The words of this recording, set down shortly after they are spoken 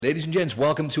Ladies and gents,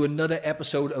 welcome to another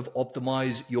episode of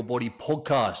Optimize Your Body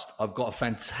podcast. I've got a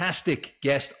fantastic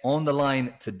guest on the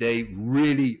line today.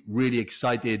 Really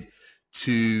excited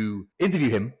to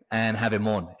interview him and have him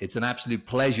on. It's an absolute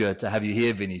pleasure to have you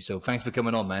here, Vinnie. So thanks for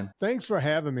coming on, man. Thanks for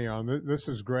having me on. This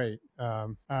is great.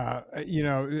 It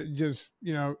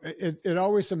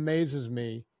always amazes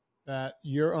me that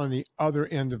you're on the other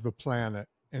end of the planet.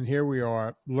 And here we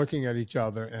are looking at each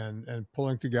other and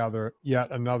pulling together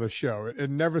yet another show.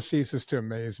 It never ceases to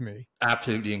amaze me.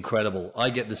 Absolutely incredible.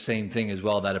 I get the same thing as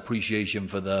well, that appreciation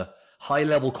for the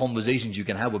high-level conversations you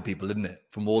can have with people, isn't it?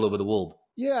 From all over the world.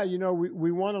 Yeah,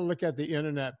 we want to look at the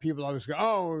internet. People always go,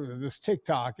 oh, this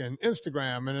TikTok and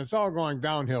Instagram, and it's all going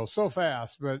downhill so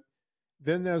fast. But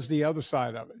then there's the other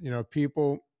side of it.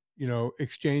 People,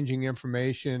 exchanging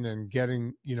information and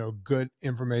getting, good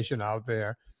information out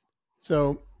there.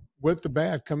 So with the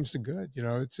bad comes the good.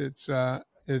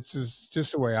 It's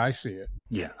just the way I see it.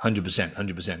 Yeah,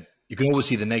 100%. You can always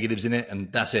see the negatives in it,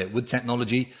 and that's it. With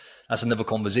technology, that's another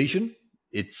conversation.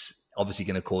 It's obviously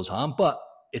going to cause harm, but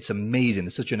it's amazing.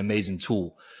 It's such an amazing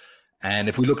tool. And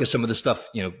if we look at some of the stuff,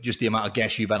 just the amount of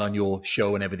guests you've had on your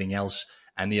show and everything else,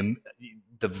 and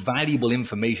the valuable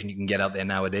information you can get out there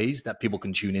nowadays that people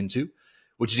can tune into,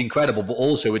 which is incredible. But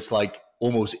also it's like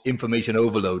almost information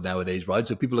overload nowadays, right?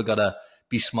 So people have got to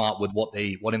be smart with what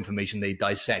information they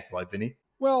dissect, right, Vinnie?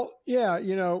 Well, yeah,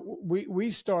 we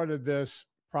started this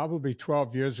probably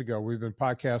 12 years ago. We've been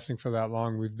podcasting for that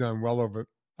long. We've done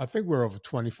I think we're over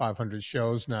 2,500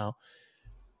 shows now.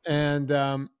 And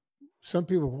some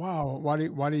people, wow,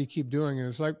 why do you keep doing it?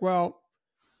 It's like, well,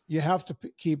 you have to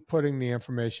keep putting the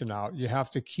information out. You have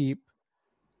to keep,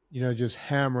 just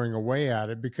hammering away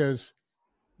at it, because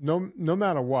no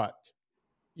matter what,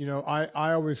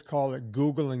 I always call it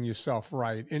Googling yourself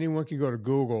right. Anyone can go to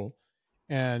Google,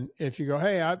 and if you go,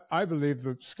 hey, I believe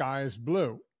the sky is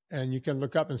blue, and you can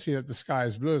look up and see that the sky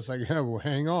is blue. It's like, yeah, well,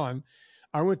 hang on.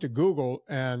 I went to Google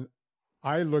and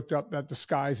I looked up that the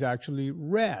sky is actually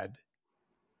red,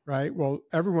 right? Well,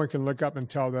 everyone can look up and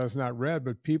tell that it's not red,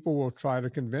 but people will try to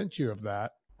convince you of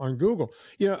that on Google.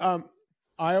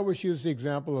 I always use the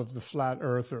example of the flat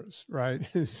earthers, right?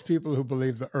 It's people who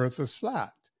believe the earth is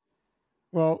flat.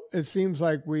 Well, it seems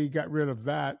like we got rid of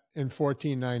that in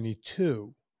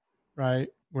 1492, right?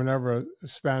 Whenever a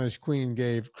Spanish queen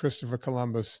gave Christopher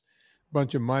Columbus a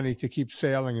bunch of money to keep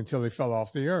sailing until he fell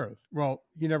off the earth. Well,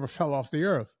 he never fell off the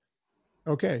earth.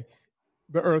 Okay,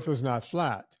 the earth is not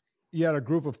flat. Yet a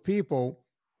group of people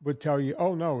would tell you,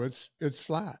 oh, no, it's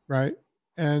flat, right?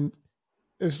 And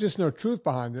there's just no truth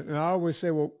behind it. And I always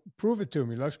say, well, prove it to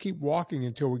me. Let's keep walking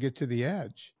until we get to the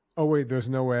edge. Oh, wait, there's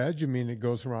no edge? You mean it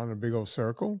goes around in a big old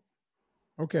circle?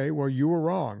 Okay, well, you were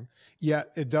wrong. Yet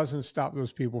it doesn't stop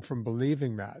those people from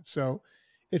believing that. So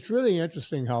it's really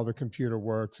interesting how the computer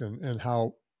works and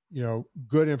how,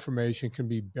 good information can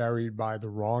be buried by the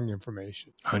wrong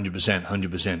information.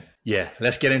 100%. Yeah,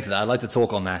 let's get into that. I'd like to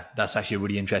talk on that. That's actually a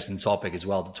really interesting topic as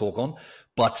well to talk on.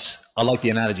 But I like the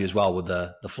analogy as well with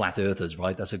the flat earthers,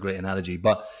 right? That's a great analogy.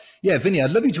 But yeah, Vinnie,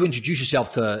 I'd love you to introduce yourself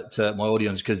to my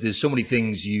audience, because there's so many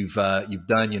things you've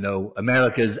done.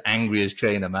 America's Angriest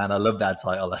Trainer, man. I love that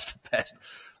title. That's the best.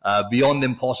 Beyond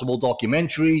Impossible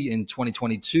documentary in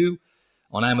 2022.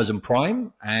 On Amazon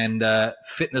Prime, and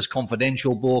Fitness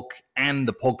Confidential book, and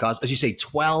the podcast. As you say,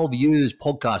 12 years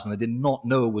podcast, and I did not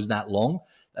know it was that long.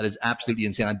 That is absolutely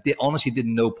insane. I honestly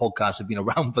didn't know podcasts have been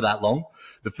around for that long.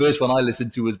 The first one I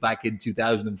listened to was back in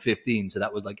 2015, so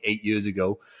that was like 8 years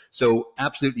ago. So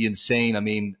absolutely insane. I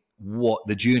mean, what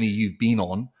the journey you've been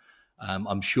on.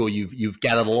 I'm sure you've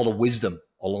gathered a lot of wisdom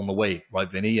along the way,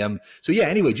 right, Vinnie? So yeah,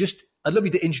 anyway, I'd love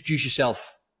you to introduce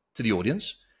yourself to the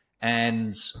audience,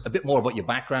 and a bit more about your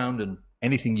background and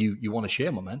anything you want to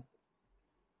share, my man.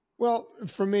 Well,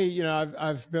 for me,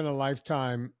 I've been a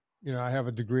lifetime, I have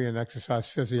a degree in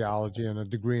exercise physiology and a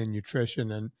degree in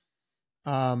nutrition.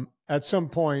 And at some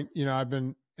point, I've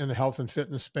been in the health and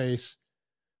fitness space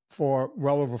for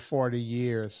well over 40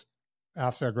 years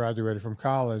after I graduated from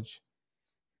college.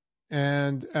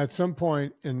 And at some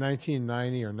point in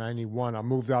 1990 or 91, I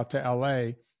moved out to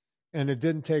LA, and it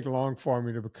didn't take long for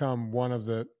me to become one of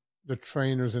the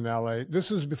trainers in LA.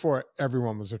 This was before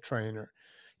everyone was a trainer.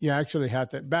 You actually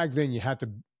had to, back then you had to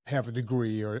have a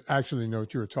degree or actually know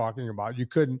what you were talking about. You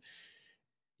couldn't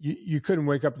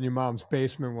wake up in your mom's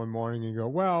basement one morning and go,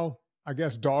 well, I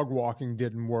guess dog walking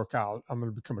didn't work out, I'm going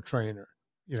to become a trainer,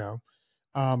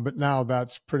 but now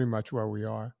that's pretty much where we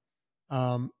are.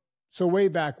 So way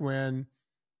back when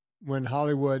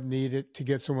Hollywood needed to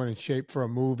get someone in shape for a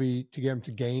movie, to get them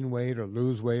to gain weight or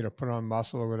lose weight or put on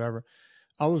muscle or whatever,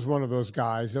 I was one of those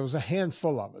guys. There was a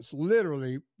handful of us.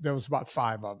 Literally, there was about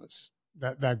 5 of us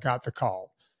that got the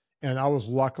call. And I was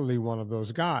luckily one of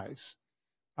those guys.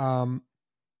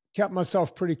 Kept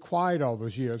myself pretty quiet all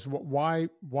those years. Why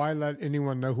let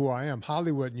anyone know who I am?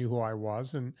 Hollywood knew who I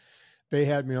was, and they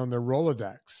had me on their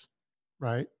Rolodex,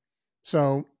 right?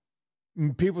 So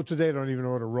people today don't even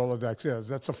know what a Rolodex is.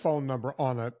 That's a phone number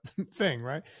on a thing,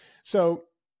 right? So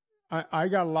I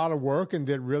got a lot of work and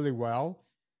did really well.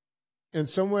 And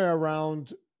somewhere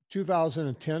around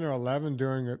 2010 or 11,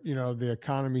 during the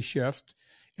economy shift,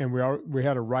 and we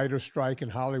had a writer's strike in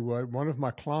Hollywood. One of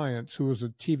my clients, who was a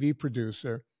TV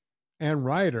producer and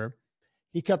writer,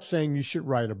 he kept saying, you should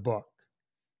write a book.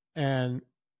 And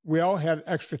we all had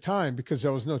extra time because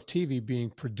there was no TV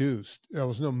being produced. There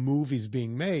was no movies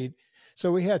being made.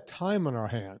 So we had time on our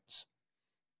hands.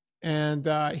 And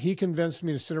he convinced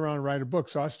me to sit around and write a book.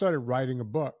 So I started writing a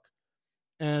book.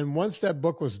 And once that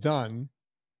book was done,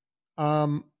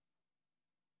 there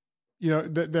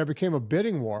became a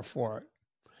bidding war for it.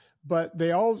 But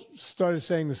they all started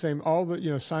saying the same. All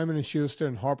the, Simon and Schuster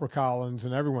and HarperCollins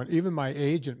and everyone, even my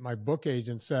agent, my book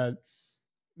agent, said,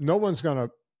 no one's going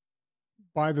to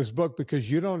buy this book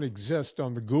because you don't exist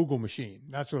on the Google machine.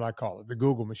 That's what I call it, the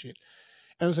Google machine.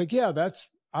 And I was like, yeah,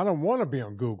 I don't want to be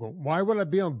on Google. Why would I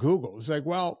be on Google? It's like,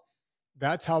 well,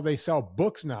 that's how they sell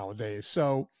books nowadays.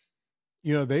 So,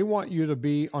 they want you to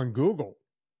be on Google.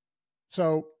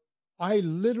 So I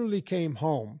literally came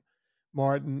home,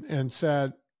 Martin, and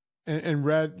said, and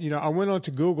read, I went on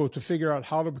to Google to figure out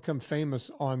how to become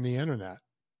famous on the internet.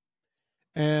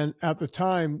 And at the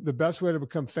time, the best way to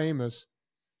become famous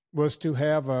was to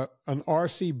have an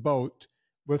RC boat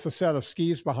with a set of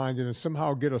skis behind it and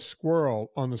somehow get a squirrel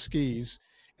on the skis.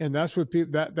 And that's what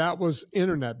that was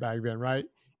internet back then, right?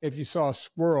 If you saw a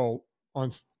squirrel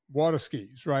on water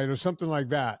skis, right? Or something like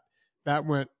that, that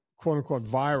went quote unquote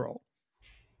viral.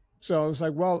 So I was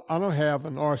like, well, I don't have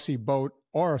an RC boat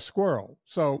or a squirrel.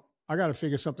 So I got to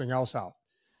figure something else out.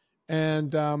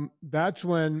 And that's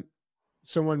when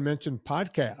someone mentioned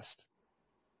podcast.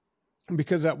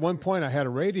 Because at one point I had a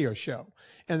radio show.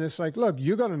 And it's like, look,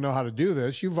 you're going to know how to do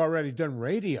this. You've already done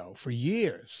radio for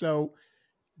years. So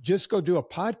just go do a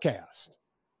podcast.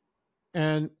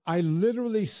 And I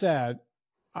literally said,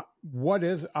 what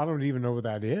is, I don't even know what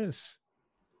that is.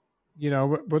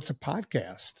 What's a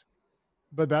podcast?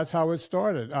 But that's how it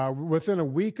started. Within a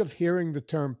week of hearing the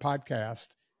term podcast,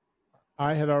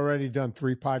 I had already done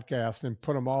 3 podcasts and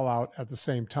put them all out at the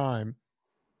same time.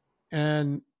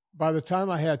 And by the time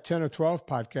I had 10 or 12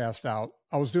 podcasts out,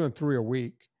 I was doing 3 a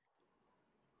week.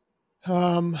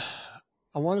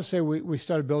 I want to say we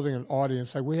started building an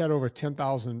audience. Like we had over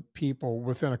 10,000 people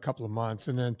within a couple of months.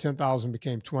 And then 10,000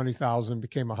 became 20,000,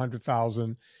 became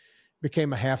 100,000,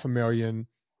 became 500,000.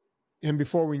 And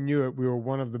before we knew it, we were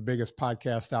one of the biggest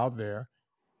podcasts out there.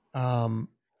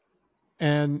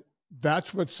 And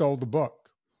that's what sold the book.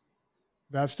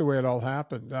 That's the way it all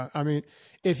happened. I mean,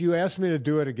 if you asked me to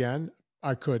do it again,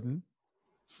 I couldn't.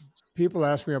 People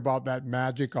ask me about that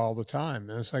magic all the time.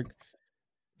 And it's like,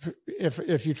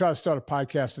 if you try to start a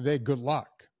podcast today, good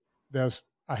luck. There's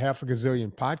a 500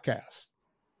 gazillion podcasts,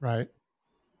 right?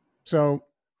 So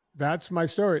that's my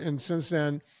story. And since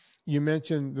then, you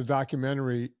mentioned the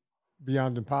documentary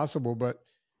Beyond Impossible, but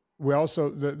we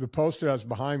also, the poster that's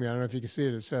behind me, I don't know if you can see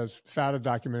it, it says Fata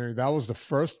documentary. That was the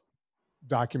first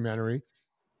documentary.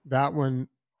 That one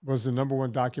was the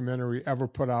 #1 documentary ever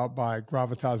put out by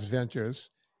Gravitas Ventures.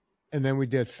 And then we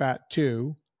did Fat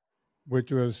 2,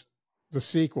 which was the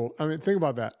sequel. I mean, think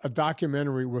about that. A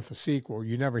documentary with a sequel.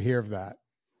 You never hear of that.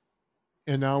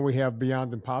 And now we have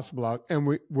Beyond Impossible out,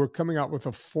 and we're coming out with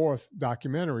a 4th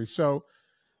documentary. So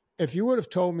if you would have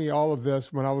told me all of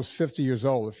this when I was 50 years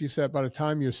old, if you said by the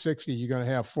time you're 60, you're going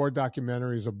to have 4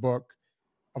 documentaries, a book,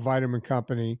 a vitamin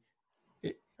company,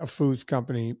 a foods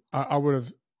company, I would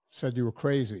have said you were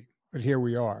crazy. But here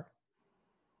we are.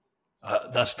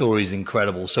 That story is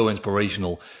incredible, so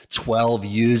inspirational. 12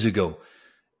 years ago,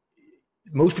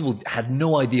 most people had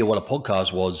no idea what a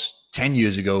podcast was 10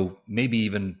 years ago, maybe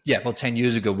even, about 10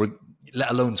 years ago,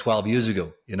 let alone 12 years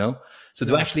ago, So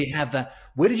to actually have that,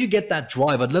 where did you get that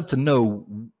drive? I'd love to know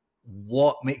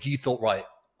what made you thought, right,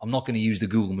 I'm not going to use the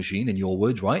Google machine, in your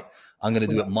words, right? I'm going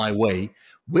to do it my way.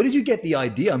 Where did you get the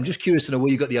idea? I'm just curious to know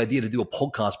where you got the idea to do a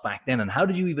podcast back then, and how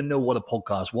did you even know what a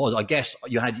podcast was? I guess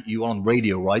you were on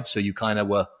radio, right? So you kind of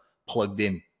were plugged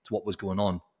in to what was going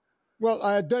on. Well,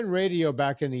 I had done radio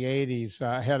back in the 80s.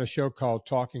 I had a show called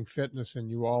Talking Fitness in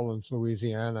New Orleans,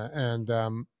 Louisiana.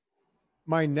 And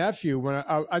my nephew, when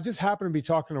I just happened to be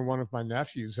talking to one of my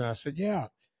nephews, and I said, yeah,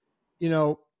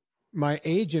 my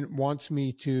agent wants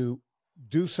me to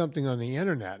do something on the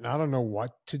internet and I don't know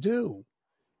what to do.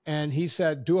 And he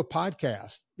said, do a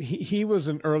podcast. He was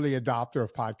an early adopter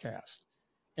of podcasts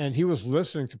and he was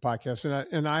listening to podcasts.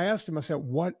 And I asked him, I said,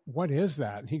 what is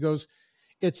that? And he goes,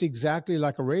 it's exactly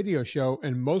like a radio show.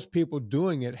 And most people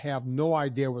doing it have no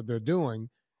idea what they're doing.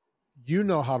 You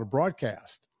know how to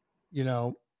broadcast,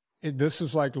 this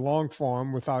is like long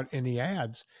form without any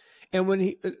ads. And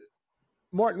when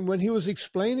Martin, when he was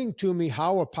explaining to me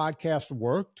how a podcast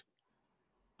worked,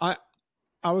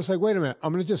 I was like, wait a minute,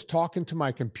 I'm going to just talk into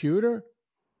my computer?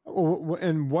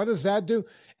 And what does that do?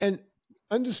 And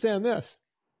understand this,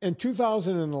 in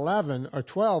 2011 or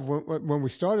 12, when we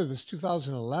started this,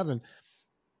 2011,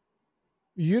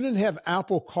 you didn't have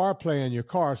Apple CarPlay in your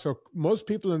car. So most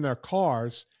people in their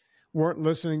cars weren't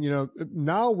listening.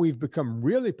 Now we've become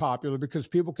really popular because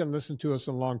people can listen to us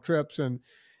on long trips and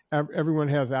everyone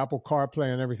has Apple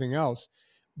CarPlay and everything else.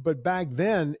 But back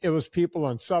then it was people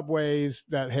on subways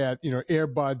that had,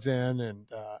 earbuds in and,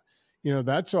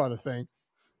 that sort of thing.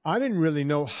 I didn't really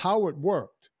know how it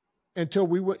worked until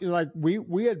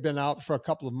we had been out for a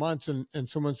couple of months and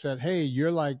someone said, hey,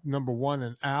 you're like number one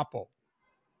in Apple,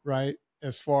 right?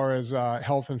 As far as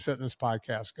health and fitness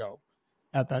podcasts go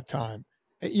at that time.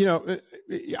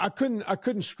 I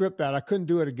couldn't script that. I couldn't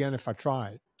do it again if I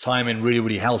tried. Timing really,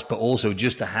 really helps, but also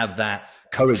just to have that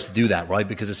courage to do that, right?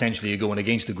 Because essentially you're going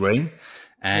against the grain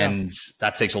and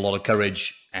that takes a lot of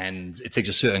courage and it takes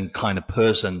a certain kind of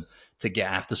person to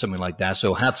get after something like that.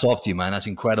 So hats off to you, man. That's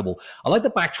incredible. I like to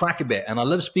backtrack a bit and I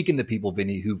love speaking to people,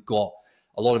 Vinny, who've got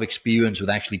a lot of experience with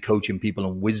actually coaching people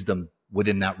and wisdom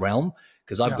within that realm.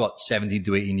 Because I've got 17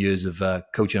 to 18 years of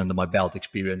coaching under my belt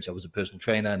experience. I was a personal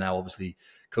trainer, now obviously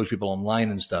coach people online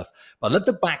and stuff. But I'd love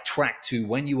to backtrack to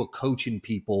when you were coaching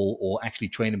people or actually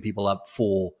training people up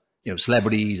for,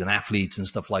 celebrities and athletes and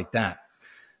stuff like that.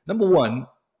 Number one,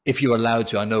 if you're allowed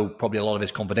to, I know probably a lot of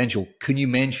it's confidential. Can you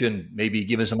mention, maybe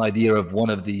give us an idea of one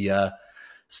of the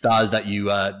stars that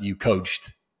you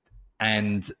coached?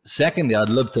 And secondly, I'd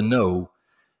love to know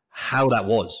how that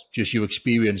was, just your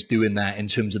experience doing that in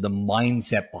terms of the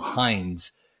mindset behind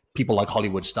people like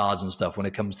Hollywood stars and stuff when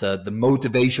it comes to the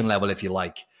motivation level, if you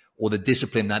like, or the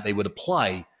discipline that they would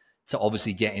apply to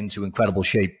obviously get into incredible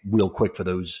shape real quick for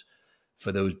those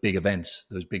big events,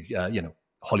 those big,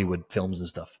 Hollywood films and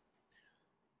stuff.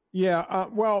 Yeah.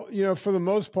 Well, for the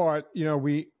most part,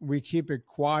 we keep it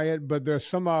quiet, but there's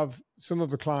some of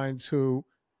the clients who,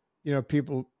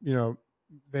 people,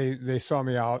 they saw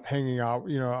me out hanging out.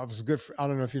 I was good. I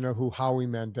don't know if you know who Howie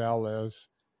Mandel is.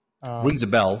 Rings a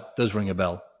bell. Does ring a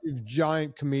bell.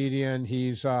 Giant comedian.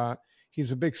 He's a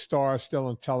big star still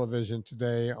on television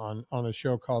today on a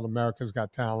show called America's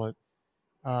Got Talent.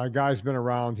 Guy's been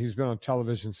around. He's been on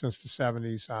television since the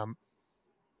 70s.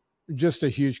 Just a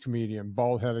huge comedian,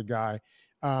 bald-headed guy.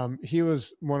 He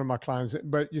was one of my clients.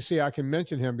 But you see, I can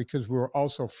mention him because we were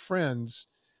also friends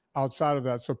outside of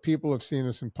that. So people have seen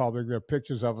us in public. There are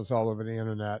pictures of us all over the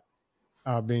internet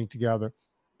being together.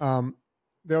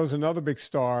 There was another big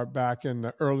star back in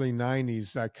the early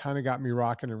 90s that kind of got me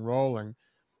rocking and rolling.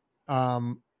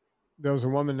 There was a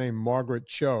woman named Margaret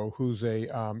Cho,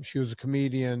 she was a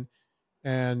comedian,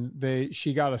 and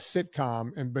she got a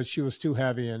sitcom, but she was too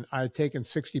heavy, and I had taken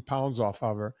 60 pounds off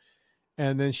of her.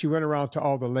 And then she went around to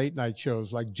all the late night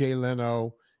shows like Jay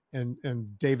Leno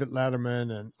and David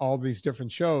Letterman and all these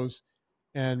different shows.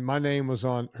 And my name was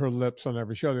on her lips on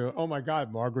every show. They go, oh my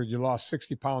God, Margaret, you lost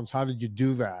 60 pounds. How did you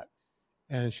do that?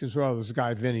 And she was, well, this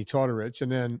guy, Vinnie Tortorich.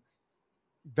 And then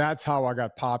that's how I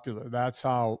got popular. That's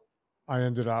how I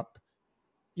ended up,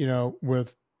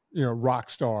 with, rock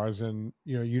stars and,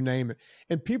 you name it.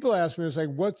 And people ask me, it's like,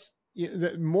 what's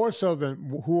more so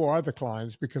than who are the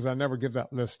clients? Because I never give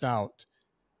that list out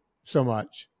so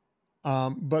much.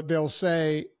 But they'll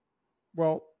say,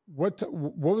 well, what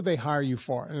would they hire you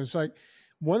for? And it's like,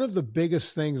 one of the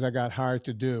biggest things I got hired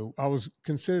to do, I was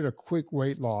considered a quick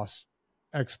weight loss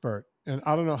expert. And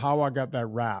I don't know how I got that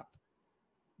rap,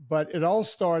 but it all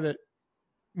started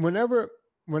whenever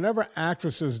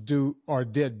actresses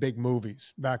did big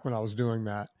movies back when I was doing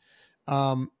that,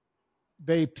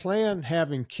 they plan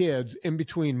having kids in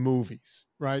between movies,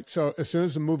 right? So as soon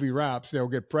as the movie wraps, they'll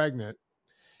get pregnant.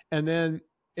 And then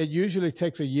it usually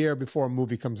takes a year before a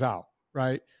movie comes out,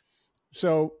 right?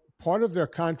 So part of their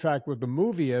contract with the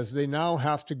movie is they now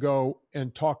have to go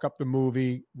and talk up the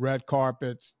movie, red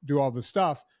carpets, do all the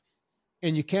stuff.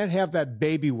 And you can't have that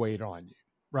baby weight on you,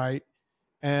 right?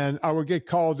 And I would get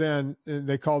called in, and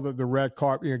they called it the red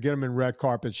carpet, get them in red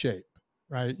carpet shape,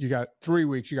 right? You got 3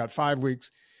 weeks, you got 5 weeks,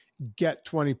 get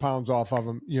 20 pounds off of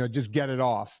them, just get it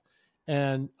off.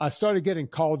 And I started getting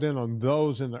called in on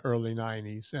those in the early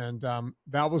 90s. And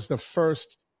that was the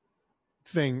first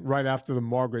thing right after the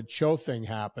Margaret Cho thing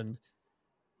happened.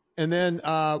 And then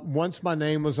once my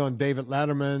name was on David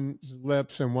Letterman's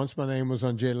lips and once my name was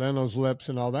on Jay Leno's lips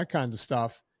and all that kind of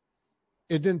stuff,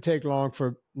 it didn't take long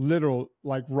for literal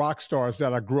like rock stars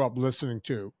that I grew up listening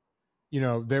to.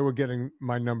 They were getting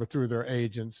my number through their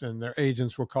agents and their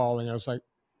agents were calling. I was like,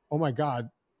 oh my God,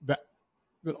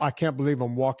 I can't believe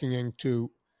I'm walking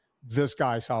into this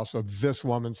guy's house or this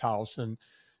woman's house. And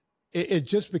it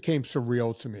just became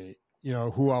surreal to me,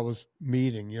 who I was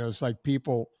meeting. It's like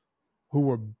people who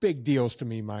were big deals to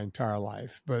me my entire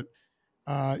life. But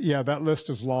yeah, that list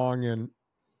is long. And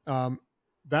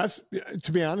that's,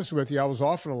 to be honest with you, I was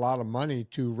offered a lot of money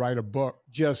to write a book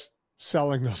just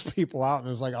selling those people out. And it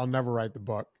was like, I'll never write the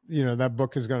book. That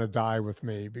book is going to die with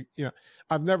me. But,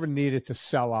 I've never needed to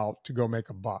sell out to go make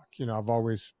a buck. I've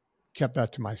always kept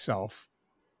that to myself.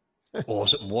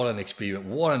 Awesome. What an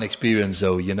experience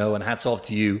though, and hats off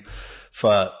to you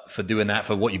for doing that,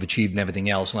 for what you've achieved and everything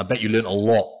else. And I bet you learned a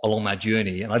lot along that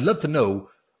journey. And I'd love to know,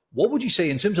 what would you say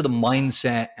in terms of the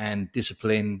mindset and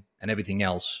discipline and everything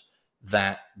else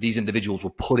that these individuals were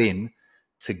put in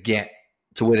to get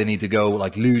to where they need to go,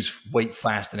 like lose weight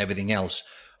fast and everything else?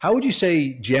 How would you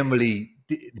say generally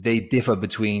they differ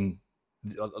between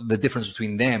the difference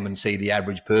between them and say the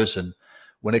average person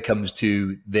when it comes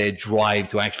to their drive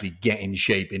to actually get in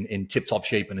shape, in tip-top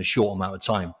shape in a short amount of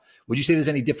time? Would you say there's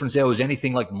any difference there? Was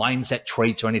anything like mindset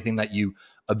traits or anything that you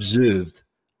observed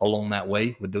along that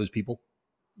way with those people?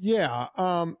 Yeah.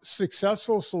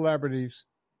 Successful celebrities,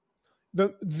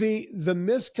 the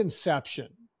misconception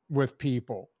with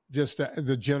people, just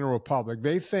the general public,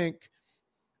 they think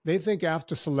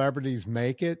after celebrities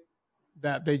make it,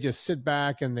 that they just sit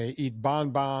back and they eat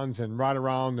bonbons and ride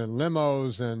around in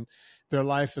limos and their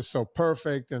life is so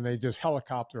perfect and they just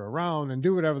helicopter around and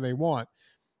do whatever they want.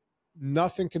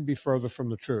 Nothing can be further from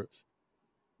the truth.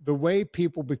 The way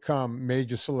people become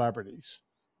major celebrities,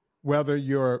 whether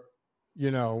you're,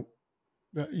 a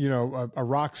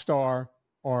rock star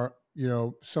or,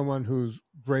 someone who's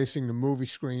gracing the movie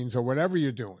screens or whatever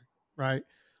you're doing, right?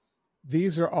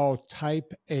 These are all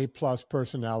type A+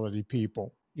 personality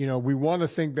people. We want to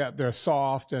think that they're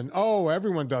soft and,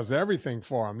 everyone does everything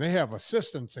for them. They have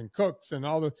assistants and cooks and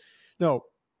all the, no,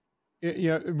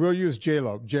 we'll use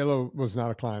J-Lo. J-Lo was not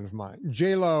a client of mine.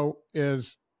 J-Lo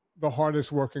is the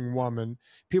hardest working woman.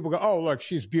 People go, oh, look,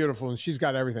 she's beautiful and she's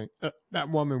got everything. That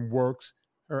woman works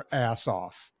her ass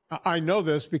off. I know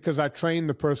this because I trained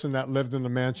the person that lived in the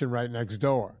mansion right next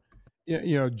door.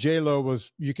 J-Lo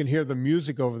was, you can hear the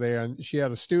music over there and she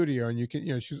had a studio and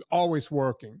she was always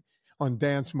working on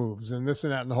dance moves and this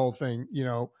and that and the whole thing.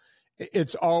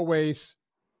 It's always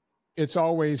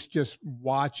just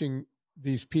watching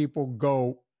these people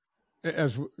go,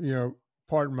 as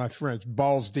pardon my French,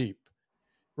 balls deep,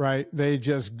 right? They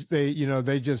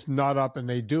just nut up and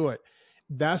they do it.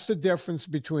 That's the difference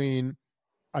between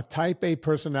a type A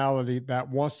personality that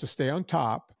wants to stay on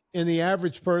top and the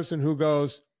average person who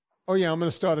goes, oh yeah, I'm going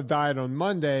to start a diet on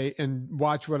Monday and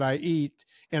watch what I eat.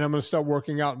 And I'm going to start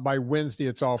working out. And by Wednesday,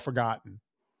 it's all forgotten.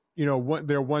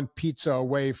 They're one pizza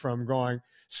away from going,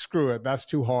 screw it, that's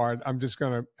too hard. I'm just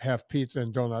going to have pizza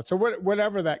and donuts. So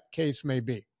whatever that case may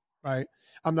be, right?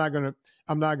 I'm not going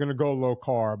to go low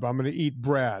carb. I'm going to eat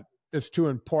bread. It's too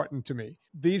important to me.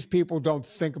 These people don't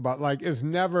think about, like, it's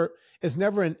never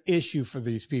an issue for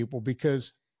these people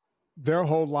because their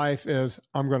whole life is,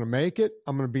 I'm going to make it.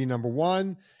 I'm going to be number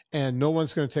one and no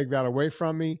one's going to take that away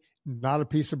from me. Not a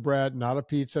piece of bread, not a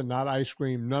pizza, not ice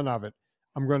cream, none of it.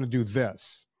 I'm going to do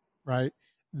this, right?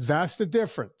 That's the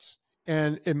difference.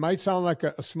 And it might sound like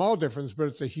a small difference, but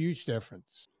it's a huge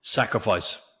difference.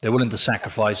 Sacrifice. They're willing to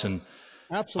sacrifice. And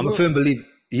absolutely. I'm a firm believer.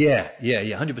 Yeah,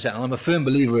 100%. And I'm a firm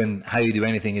believer in how you do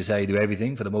anything is how you do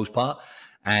everything for the most part.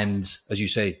 And as you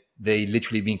say, they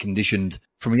literally been conditioned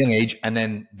from a young age and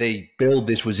then they build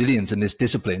this resilience and this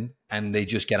discipline and they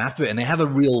just get after it. And they have a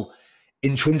real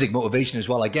intrinsic motivation as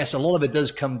well. I guess a lot of it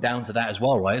does come down to that as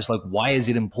well, right? It's like, why is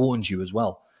it important to you as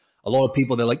well? A lot of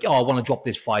people, they're like, I want to drop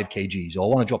this 5 kgs or I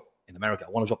want to drop, in America,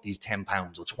 I want to drop these 10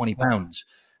 pounds or 20 pounds.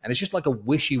 And it's just like a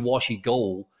wishy-washy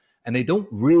goal. And they don't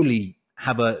really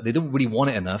want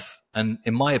it enough. And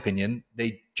in my opinion,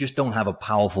 they just don't have a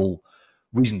powerful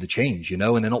reason to change, and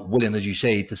they're not willing, as you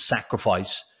say, to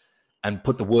sacrifice and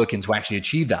put the work in to actually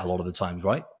achieve that a lot of the times,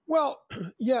 right? Well,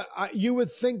 yeah, you would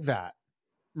think that,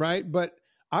 right? But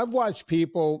I've watched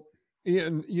people,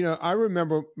 I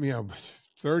remember,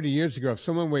 30 years ago, if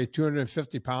someone weighed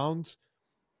 250 pounds,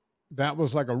 that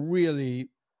was like a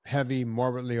really heavy,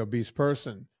 morbidly obese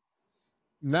person.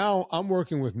 Now I'm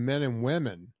working with men and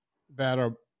women that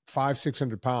are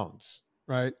 500-600 pounds.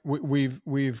 Right.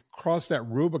 We've crossed that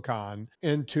Rubicon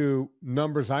into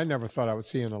numbers I never thought I would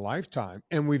see in a lifetime.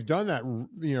 And we've done that,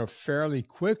 fairly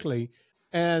quickly.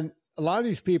 And a lot of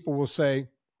these people will say,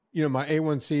 my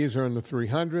A1Cs are in the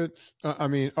 300s.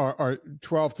 Are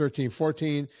 12, 13,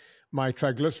 14. My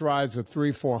triglycerides are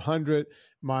 300-400.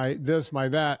 My this, my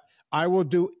that. I will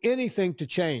do anything to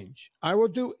change. I will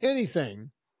do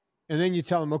anything. And then you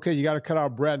tell them, okay, you got to cut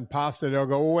out bread and pasta. They'll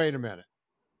go, well, wait a minute.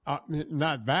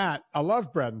 Not that. I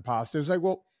love bread and pasta. It's like,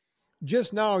 well,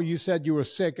 just now you said you were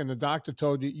sick and the doctor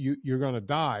told you're going to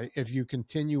die if you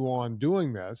continue on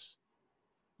doing this.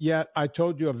 Yet I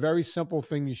told you a very simple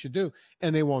thing you should do,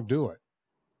 and they won't do it.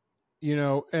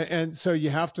 And so you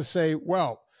have to say,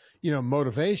 well,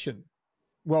 motivation.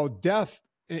 Well, death,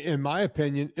 in my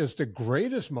opinion, is the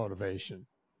greatest motivation,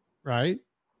 right?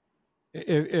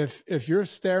 If you're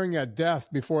staring at death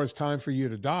before it's time for you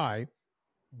to die,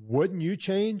 wouldn't you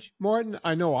change, Martin?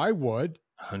 I know I would.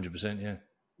 100%, yeah.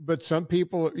 But some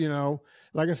people,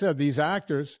 like I said, these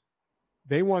actors,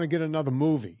 they want to get another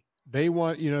movie. They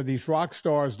want, these rock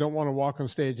stars don't want to walk on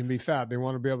stage and be fat. They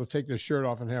want to be able to take their shirt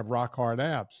off and have rock hard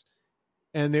abs.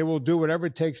 And they will do whatever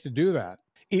it takes to do that.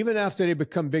 Even after they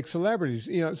become big celebrities,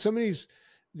 some of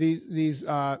these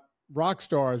rock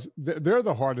stars, they're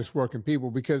the hardest working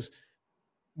people because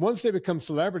once they become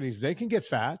celebrities, they can get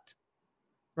fat.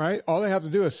 Right? All they have to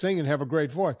do is sing and have a great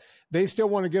voice. They still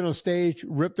want to get on stage,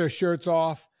 rip their shirts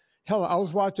off. Hell, I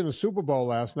was watching the Super Bowl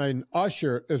last night, and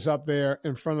Usher is up there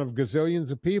in front of gazillions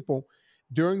of people.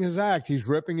 During his act, he's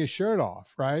ripping his shirt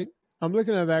off, right? I'm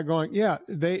looking at that going, yeah,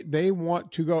 they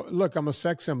want to go, look, I'm a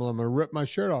sex symbol. I'm going to rip my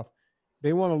shirt off.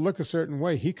 They want to look a certain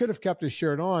way. He could have kept his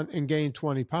shirt on and gained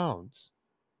 20 pounds,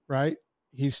 right?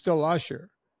 He's still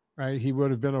Usher, right? He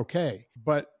would have been okay.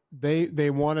 But they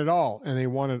want it all, and they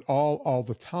want it all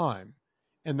the time.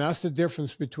 And that's the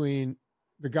difference between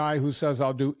the guy who says,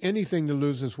 I'll do anything to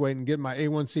lose this weight and get my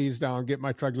A1Cs down, get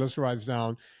my triglycerides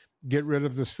down, get rid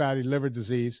of this fatty liver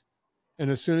disease.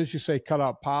 And as soon as you say cut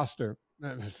out pasta,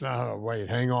 oh, wait,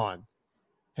 hang on.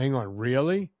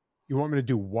 Really? You want me to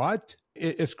do what?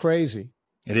 It's crazy.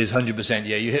 It is 100%.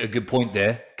 Yeah, you hit a good point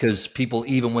there, because people,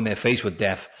 even when they're faced with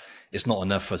death, it's not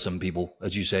enough for some people,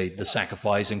 as you say, the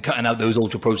sacrifice and cutting out those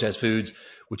ultra-processed foods,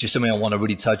 which is something I want to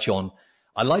really touch on.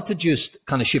 I'd like to just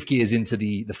kind of shift gears into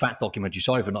the fat documentary.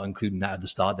 Sorry for not including that at the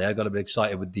start there. I got a bit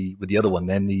excited with the other one,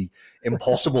 then the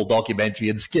Impossible documentary,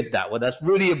 and skip that one. That's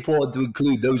really important to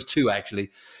include those two,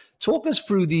 actually. Talk us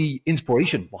through the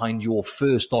inspiration behind your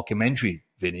first documentary,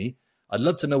 Vinny. I'd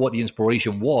love to know what the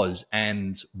inspiration was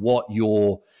and what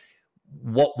value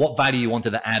you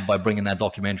wanted to add by bringing that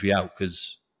documentary out,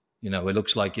 because it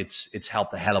looks like it's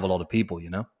helped a hell of a lot of people,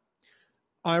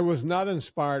 I was not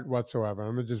inspired whatsoever.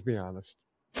 I'm going to just be honest.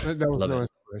 That was no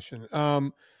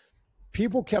inspiration.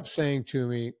 People kept saying to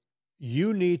me,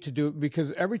 you need to do,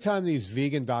 because every time these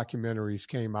vegan documentaries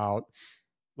came out,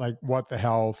 like What the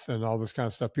Health and all this kind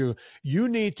of stuff, people, you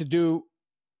need to do,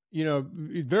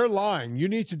 they're lying. You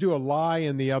need to do a lie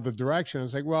in the other direction.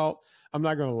 It's like, well, I'm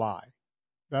not going to lie.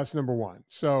 That's number one.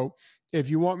 So if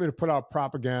you want me to put out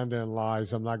propaganda and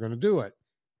lies, I'm not going to do it.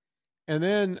 And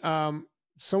then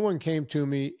someone came to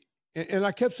me and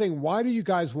I kept saying, why do you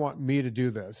guys want me to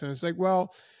do this? And it's like,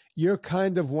 well, you're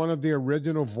kind of one of the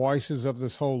original voices of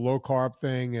this whole low carb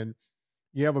thing. And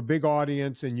you have a big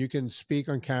audience and you can speak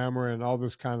on camera and all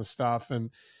this kind of stuff. And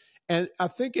I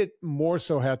think it more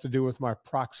so had to do with my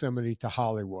proximity to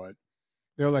Hollywood.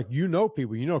 They're like,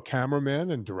 people,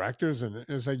 cameramen and directors. And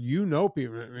it's like,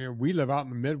 people. I mean, we live out in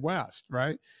the Midwest,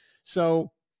 right?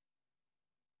 So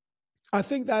I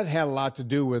think that had a lot to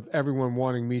do with everyone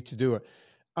wanting me to do it.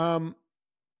 And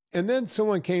then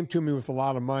someone came to me with a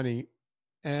lot of money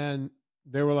and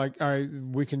they were like, all right,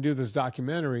 we can do this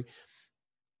documentary.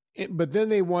 But then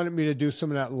they wanted me to do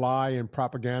some of that lie and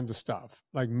propaganda stuff,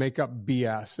 like make up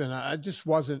BS. And I just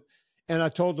wasn't. And I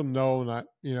told them no,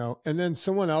 and then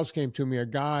someone else came to me, a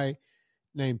guy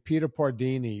named Peter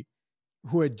Pardini,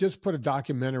 who had just put a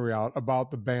documentary out about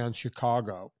the band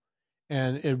Chicago,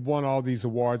 and it won all these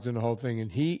awards and the whole thing. And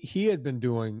he had been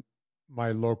doing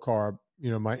my low carb,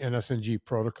 my NSNG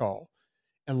protocol,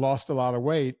 and lost a lot of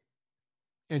weight.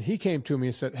 And he came to me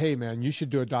and said, hey man, you should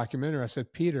do a documentary. I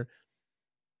said, Peter,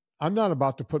 I'm not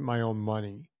about to put my own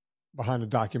money behind a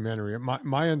documentary.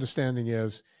 My understanding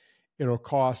is it'll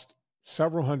cost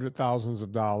several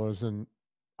 $100,000s and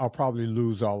I'll probably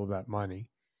lose all of that money.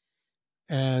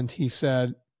 And he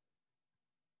said,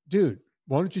 dude,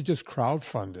 why don't you just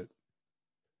crowdfund it?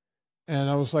 And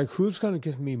I was like, who's going to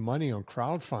give me money on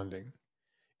crowdfunding?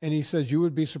 And he says, you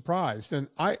would be surprised. And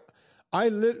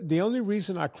The only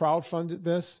reason I crowdfunded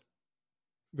this,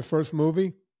 the first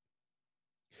movie,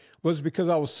 was because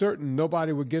I was certain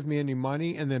nobody would give me any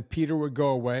money, and then Peter would go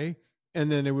away,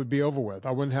 and then it would be over with.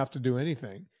 I wouldn't have to do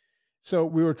anything. So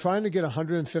we were trying to get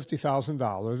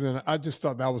 $150,000, and I just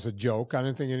thought that was a joke. I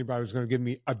didn't think anybody was going to give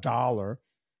me $1,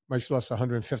 much less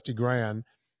 150 grand.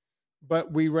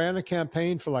 But we ran a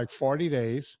campaign for like 40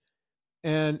 days,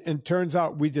 and it turns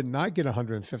out we did not get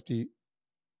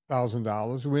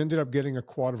 $150,000. We ended up getting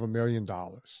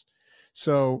 $250,000.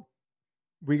 So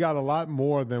we got a lot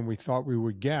more than we thought we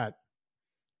would get.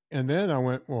 And then I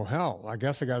went, well, hell, I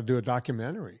guess I got to do a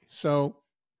documentary. So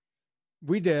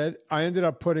we did. I ended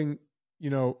up putting,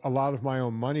 a lot of my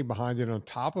own money behind it on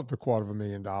top of the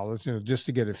 $250,000, just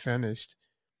to get it finished.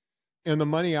 And the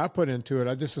money I put into it,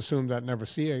 I just assumed I'd never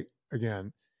see it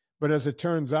again. But as it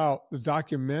turns out, the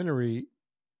documentary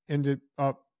ended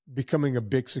up becoming a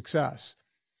big success.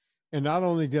 And not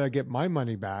only did I get my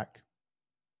money back,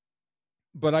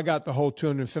 but I got the whole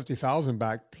 $250,000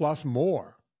 back plus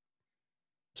more.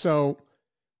 So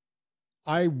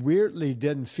I weirdly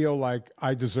didn't feel like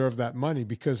I deserved that money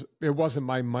because it wasn't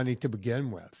my money to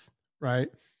begin with, right?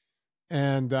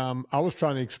 And I was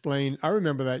trying to explain, I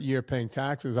remember that year paying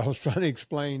taxes, I was trying to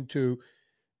explain to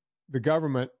the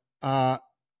government, I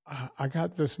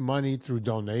got this money through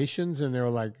donations, and they were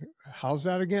like, how's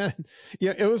that again?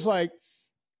 Yeah, it was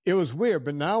weird,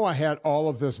 but now I had all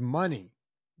of this money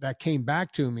that came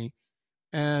back to me.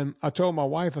 And I told my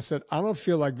wife, I said, I don't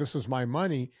feel like this is my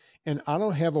money, and I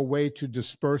don't have a way to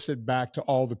disperse it back to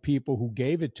all the people who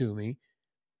gave it to me.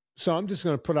 So I'm just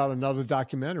going to put out another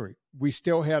documentary. We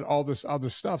still had all this other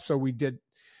stuff. So we did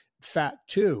Fat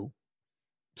 2.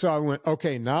 So I went,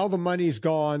 okay, now the money's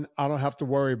gone. I don't have to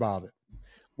worry about it.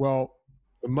 Well,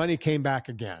 the money came back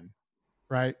again,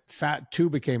 right? Fat 2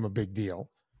 became a big deal.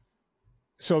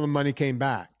 So the money came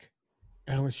back.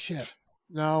 And I went, shit,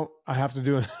 now I have to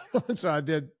do it. So I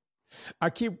did. I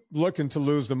keep looking to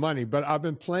lose the money, but I've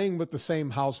been playing with the same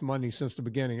house money since the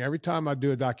beginning. Every time I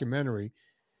do a documentary,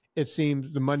 it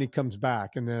seems the money comes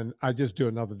back, and then I just do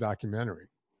another documentary.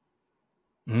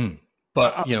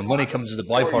 But money comes as a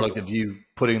byproduct of you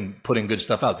putting good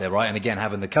stuff out there, right? And again,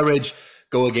 having the courage,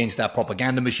 go against that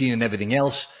propaganda machine and everything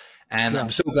else. And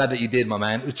I'm so glad that you did, my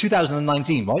man. It was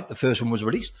 2019, right? The first one was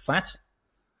released, Fat.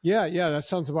 Yeah, that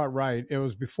sounds about right. It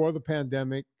was before the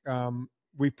pandemic.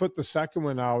 We put the second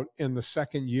one out in the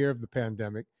second year of the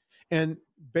pandemic. And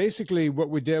basically what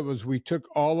we did was we took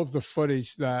all of the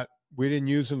footage that we didn't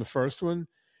use in the first one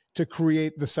to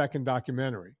create the second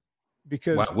documentary.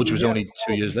 Because which was only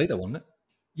 2 years later, wasn't it?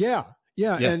 Yeah.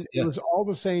 And it was all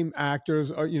the same actors,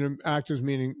 actors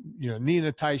meaning,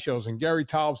 Nina Teicholz and Gary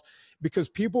Taubes, because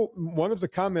one of the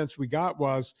comments we got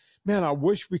was, man, I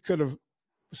wish we could have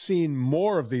seen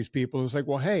more of these people. It's like,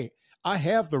 well, hey, I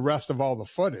have the rest of all the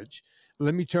footage.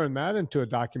 Let me turn that into a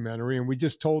documentary. And we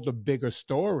just told a bigger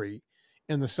story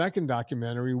in the second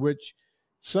documentary, which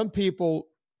some people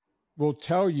will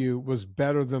tell you was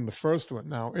better than the first one.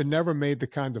 Now, it never made the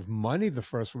kind of money the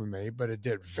first one made, but it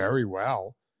did very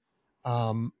well.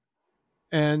 And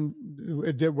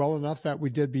it did well enough that we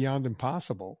did Beyond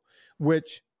Impossible,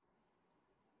 which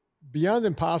Beyond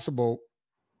Impossible,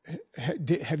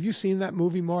 have you seen that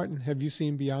movie, Martin? Have you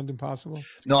seen Beyond Impossible?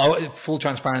 No, full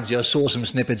transparency, I saw some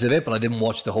snippets of it, but I didn't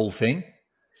watch the whole thing.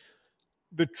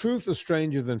 The truth is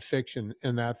stranger than fiction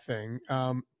in that thing.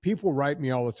 People write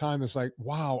me all the time. It's like,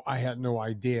 wow, I had no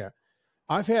idea.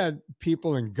 I've had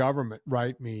people in government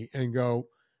write me and go,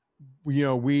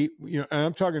 and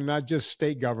I'm talking not just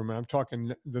state government. I'm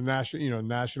talking the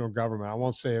national government. I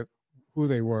won't say who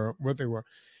they were, what they were.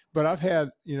 But I've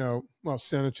had,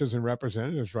 senators and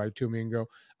representatives write to me and go,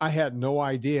 I had no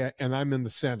idea, and I'm in the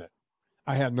Senate.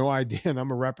 I had no idea, and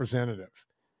I'm a representative.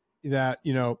 That,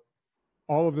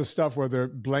 all of this stuff where they're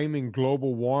blaming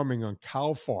global warming on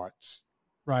cow farts,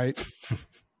 right?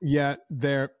 Yet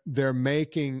they're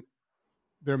making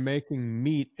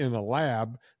meat in a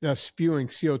lab that's spewing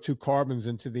CO2 carbons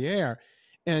into the air.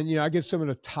 And, I get some of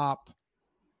the top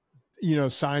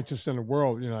scientists in the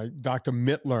world, like Dr.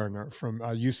 Mitlerner from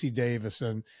UC Davis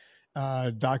and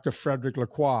Dr. Frederick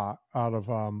Lacroix out of,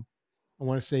 I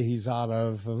want to say he's out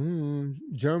of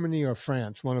Germany or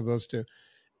France, one of those two.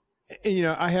 And,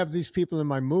 I have these people in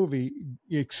my movie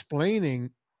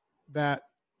explaining that,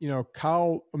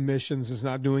 cow emissions is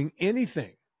not doing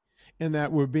anything and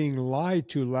that we're being lied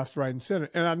to left, right, and center.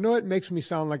 And I know it makes me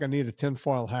sound like I need a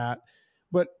tinfoil hat,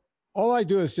 but all I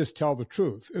do is just tell the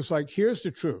truth. It's like, here's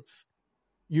the truth.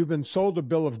 You've been sold a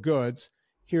bill of goods.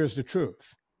 Here's the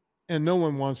truth. And no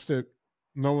one wants to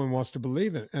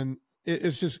believe it. And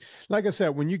It's just, like I said,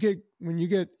 when you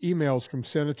get emails from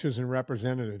senators and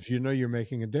representatives, you know you're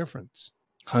making a difference.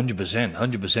 100%,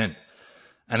 100%.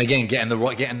 And again,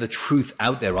 getting the truth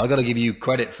out there. I got to give you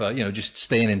credit for, just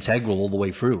staying integral all the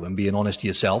way through and being honest to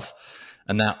yourself.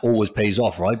 And that always pays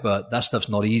off, right? But that stuff's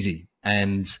not easy.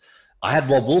 And I had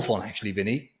Rob Wolf on, actually,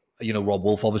 Vinny. Rob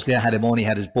Wolf, obviously. I had him on. He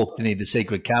had his book, didn't he? The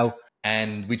Sacred Cow.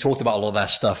 And we talked about a lot of that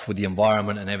stuff with the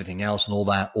environment and everything else and all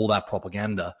that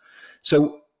propaganda.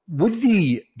 So with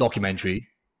the documentary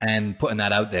and putting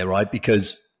that out there, right?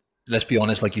 Because let's be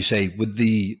honest, like you say,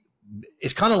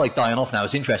 it's kind of like dying off now.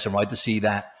 It's interesting, right, to see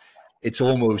that it's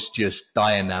almost just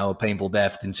dying now, a painful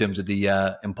death in terms of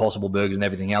the Impossible Burgers and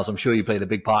everything else. I'm sure you played a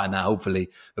big part in that, hopefully.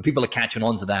 But people are catching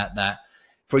on to that,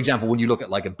 for example, when you look at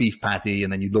like a beef patty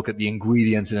and then you look at the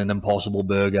ingredients in an Impossible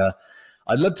Burger,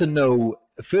 I'd love to know,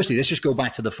 firstly, let's just go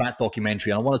back to the fat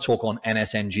documentary. I want to talk on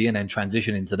NSNG and then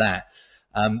transition into that.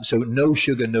 So no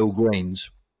sugar, no grains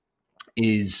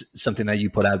is something that you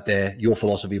put out there, your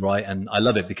philosophy, right? And I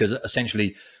love it because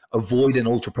essentially avoiding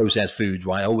ultra-processed foods,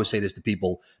 right? I always say this to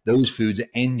people, those foods are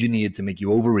engineered to make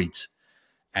you overeat.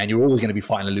 And you're always going to be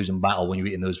fighting a losing battle when you're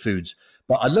eating those foods.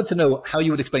 But I'd love to know how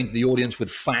you would explain to the audience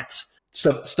with fat,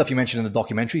 stuff you mentioned in the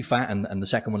documentary, fat, and the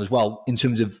second one as well, in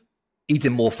terms of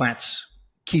eating more fats,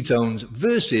 ketones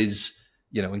versus,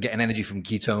 and getting energy from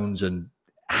ketones and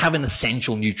having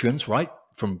essential nutrients, right?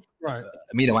 From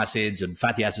amino acids and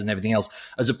fatty acids and everything else,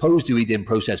 as opposed to eating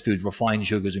processed foods, refined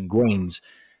sugars and grains,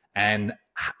 and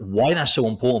why that's so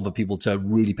important for people to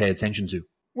really pay attention to.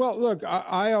 Well, look,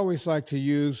 I always like to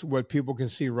use what people can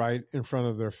see right in front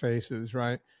of their faces,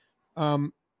 right?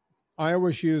 I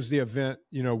always use the event,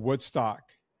 Woodstock,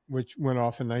 which went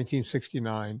off in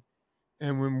 1969.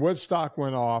 And when Woodstock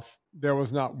went off, there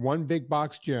was not one big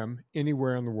box gym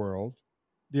anywhere in the world.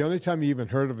 The only time you even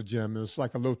heard of a gym, it was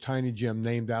like a little tiny gym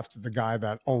named after the guy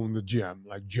that owned the gym,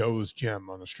 like Joe's Gym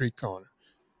on a street corner,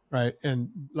 right? And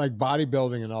like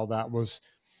bodybuilding and all that was,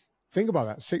 think about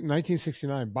that,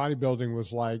 1969, bodybuilding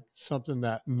was like something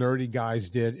that nerdy guys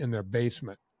did in their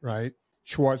basement, right?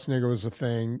 Schwarzenegger was a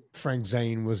thing. Frank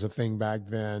Zane was a thing back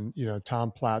then.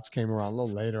 Tom Platz came around a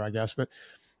little later, I guess. But,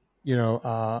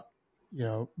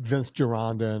 Vince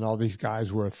Gironda and all these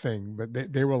guys were a thing.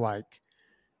 But they were like,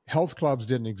 health clubs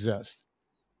didn't exist.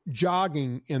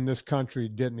 Jogging in this country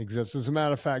didn't exist. As a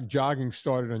matter of fact, jogging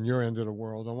started on your end of the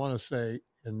world. I want to say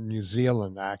in New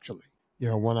Zealand, actually,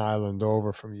 one island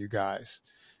over from you guys.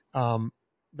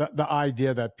 The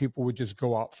idea that people would just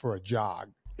go out for a jog.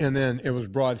 And then it was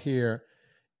brought here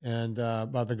and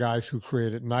by the guys who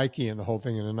created Nike and the whole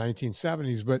thing in the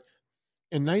 1970s. But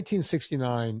in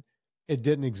 1969, it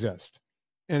didn't exist.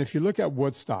 And if you look at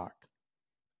Woodstock,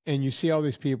 and you see all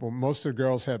these people, most of the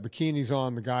girls had bikinis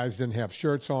on, the guys didn't have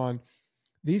shirts on.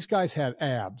 These guys had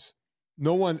abs.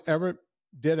 No one ever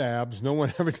did abs. No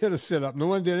one ever did a sit-up. No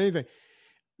one did anything.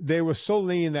 They were so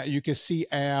lean that you could see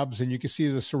abs and you could see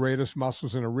the serratus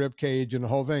muscles in a rib cage and the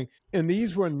whole thing. And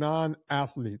these were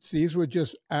non-athletes. These were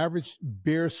just average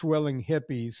beer-swilling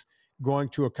hippies going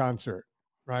to a concert,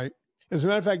 right? As a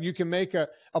matter of fact, you can make a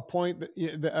point,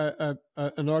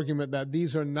 an argument that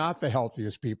these are not the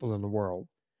healthiest people in the world.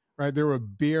 Right, there were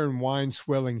beer and wine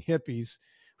swilling hippies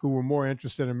who were more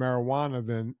interested in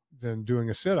marijuana than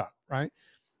doing a sit-up, right?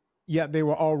 Yet they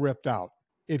were all ripped out.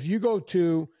 If you go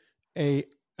to an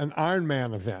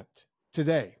Ironman event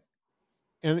today,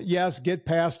 and yes, get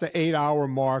past the 8-hour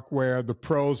mark where the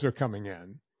pros are coming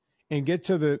in, and get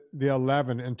to the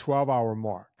 11 and 12-hour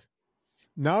mark,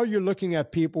 now you're looking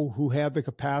at people who have the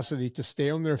capacity to stay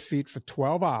on their feet for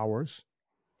 12 hours.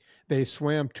 They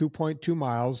swam 2.2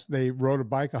 miles. They rode a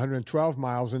bike 112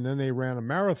 miles, and then they ran a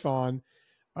marathon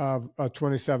of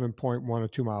 27.1 or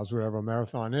 2 miles, whatever a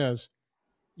marathon is.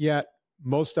 Yet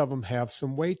most of them have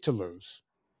some weight to lose.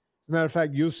 As a matter of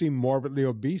fact, you'll see morbidly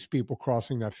obese people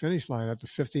crossing that finish line at the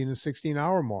 15 and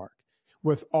 16-hour mark.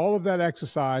 With all of that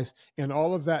exercise and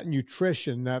all of that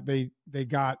nutrition that they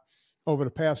got over the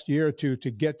past year or two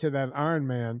to get to that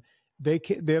Ironman, they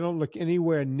don't look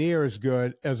anywhere near as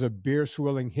good as a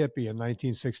beer-swilling hippie in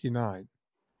 1969.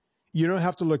 You don't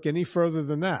have to look any further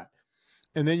than that.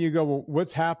 And then you go, well,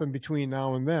 what's happened between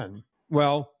now and then?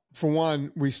 Well, for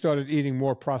one, we started eating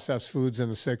more processed foods in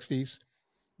the 60s.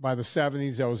 By the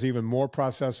 70s, there was even more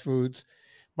processed foods.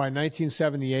 By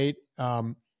 1978,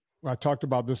 I talked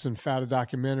about this in Fat, a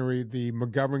documentary, the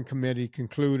McGovern Committee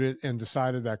concluded and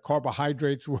decided that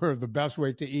carbohydrates were the best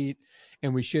way to eat,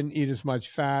 and we shouldn't eat as much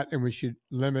fat, and we should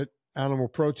limit animal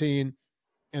protein.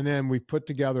 And then we put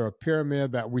together a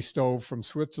pyramid that we stole from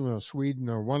Switzerland or Sweden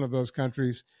or one of those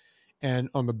countries. And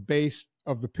on the base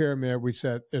of the pyramid, we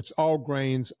said it's all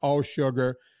grains, all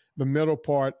sugar, The middle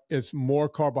part is more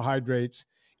carbohydrates.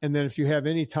 And then if you have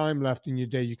any time left in your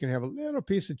day, you can have a little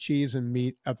piece of cheese and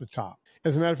meat at the top.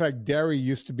 As a matter of fact, dairy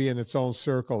used to be in its own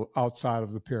circle outside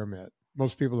of the pyramid.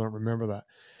 Most people don't remember that.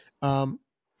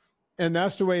 And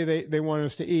that's the way they wanted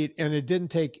us to eat. And it didn't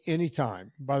take any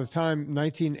time. By the time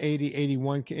 1980,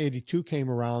 81, 82 came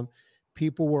around,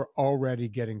 people were already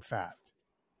getting fat.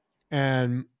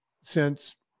 And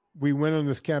since we went on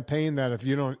this campaign that if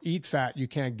you don't eat fat, you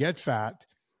can't get fat,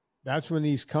 that's when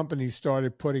these companies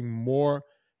started putting more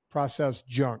processed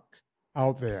junk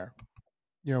out there.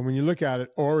 You know, when you look at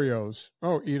it, Oreos,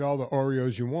 eat all the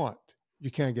Oreos you want. You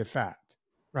can't get fat,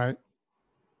 right?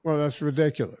 Well, that's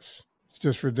ridiculous. It's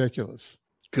just ridiculous.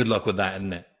 Good luck with that,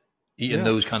 isn't it? Eating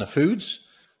those kind of foods,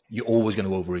 you're always going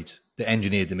to overeat. They're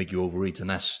engineered to make you overeat, and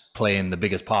that's playing the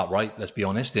biggest part, right? Let's be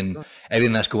honest, in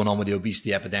everything that's going on with the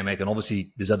obesity epidemic. And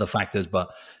obviously, there's other factors, but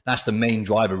that's the main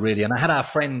driver, really. And I had our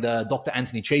friend, Dr.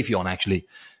 Anthony Chafee on, actually,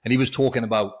 and he was talking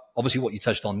about, obviously, what you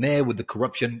touched on there with the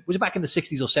corruption. Was it back in the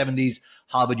 60s or 70s?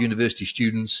 Harvard University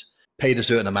students paid a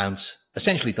certain amount,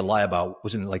 essentially to lie about,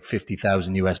 wasn't it like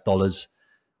 $50,000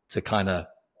 to kind of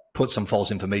put some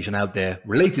false information out there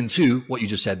relating to what you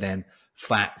just said then,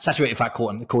 fat, saturated fat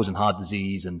causing heart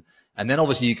disease. And then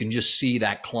obviously you can just see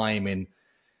that climb in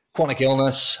chronic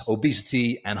illness,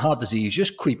 obesity, and heart disease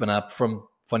just creeping up from,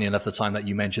 funny enough, the time that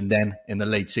you mentioned then in the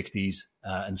late 60s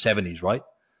and 70s, right?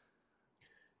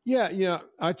 Yeah,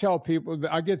 I tell people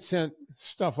that I get sent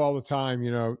stuff all the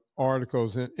time,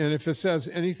 articles. And if it says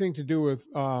anything to do with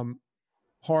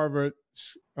Harvard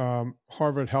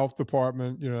Health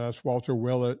Department, that's Walter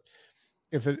Willett.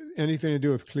 If it anything to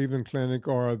do with Cleveland Clinic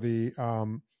or the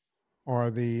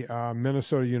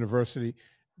Minnesota University,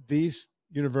 these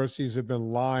universities have been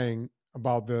lying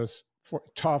about this.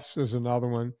 Tufts is another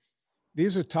one.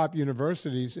 These are top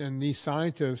universities, and these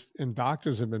scientists and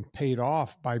doctors have been paid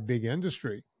off by big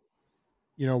industry.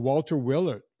 Walter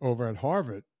Willett over at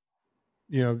Harvard,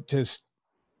 he's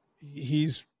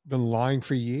been lying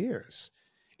for years.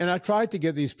 And I tried to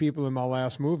get these people in my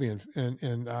last movie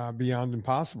and Beyond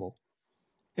Impossible.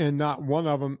 And not one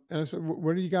of them. And I said,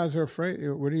 what are you guys afraid?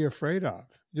 What are you afraid of?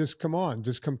 Just come on,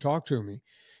 just come talk to me.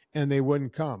 And they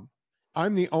wouldn't come.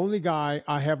 I'm the only guy.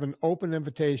 I have an open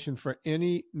invitation for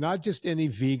not just any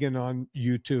vegan on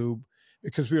YouTube,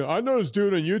 because I know this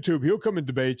dude on YouTube, he'll come and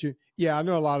debate you. Yeah, I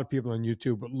know a lot of people on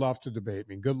YouTube would love to debate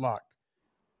me. Good luck.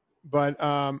 But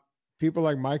people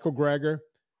like Michael Greger,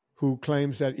 who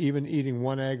claims that even eating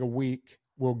one egg a week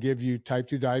will give you type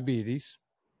 2 diabetes,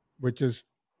 which is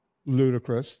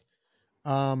ludicrous.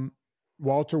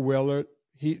 Walter Willett,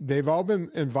 they've all been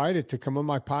invited to come on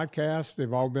my podcast.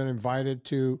 They've all been invited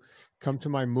to come to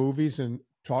my movies and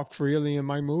talk freely in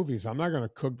my movies. I'm not going to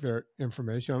cook their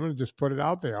information. I'm going to just put it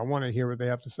out there. I want to hear what they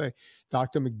have to say.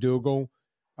 Dr. McDougall,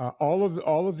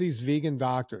 all of these vegan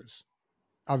doctors,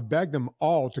 I've begged them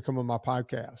all to come on my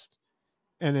podcast.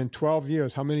 And in 12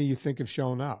 years, how many you think have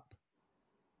shown up?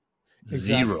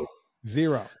 Exactly.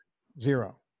 Zero.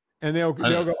 And they'll go,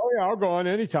 oh yeah, I'll go on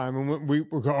anytime. And we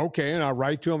go, okay. And I'll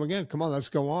write to them again. Come on, let's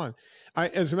go on.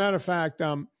 As a matter of fact,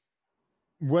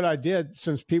 what I did,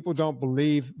 since people don't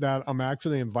believe that I'm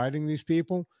actually inviting these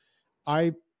people,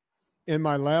 in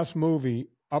my last movie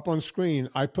up on screen,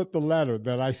 I put the letter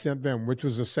that I sent them, which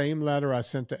was the same letter I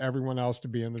sent to everyone else to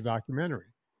be in the documentary.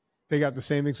 They got the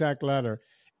same exact letter.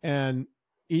 And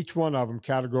each one of them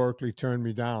categorically turned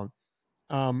me down.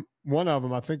 One of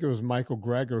them, I think it was Michael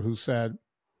Greger, who said,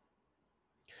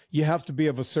 you have to be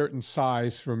of a certain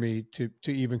size for me to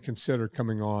even consider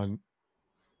coming on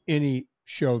any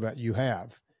show that you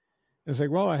have. It's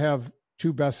like, well, I have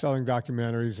 2 best-selling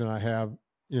documentaries and I have,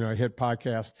 a hit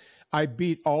podcast. I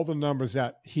beat all the numbers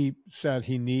that he said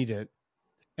he needed.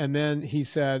 And then he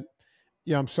said,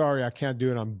 yeah, I'm sorry, I can't do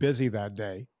it. I'm busy that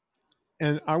day.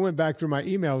 And I went back through my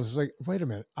emails. It's like, wait a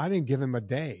minute. I didn't give him a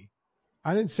day.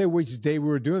 I didn't say which day we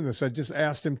were doing this. I just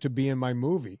asked him to be in my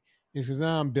movie. He says, no,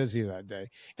 I'm busy that day.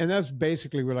 And that's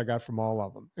basically what I got from all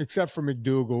of them, except for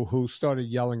McDougall, who started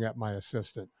yelling at my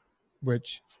assistant,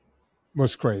 which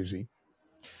was crazy.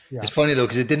 Yeah. It's funny, though,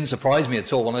 because it didn't surprise me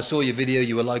at all. When I saw your video,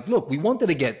 you were like, look, we wanted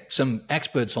to get some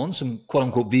experts on, some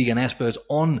quote-unquote vegan experts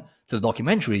on to the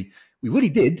documentary. We really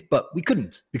did, but we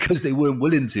couldn't because they weren't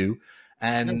willing to.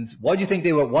 And why do you think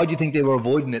they were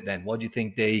avoiding it then? Why do you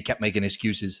think they kept making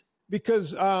excuses?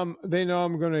 Because they know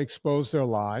I'm going to expose their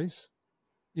lies.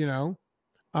 That's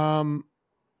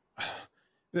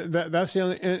the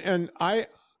only, and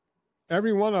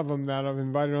every one of them that I've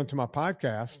invited onto my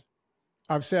podcast,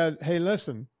 I've said, hey,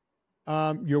 listen,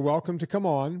 you're welcome to come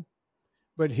on,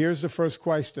 but here's the first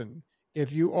question.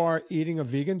 If you are eating a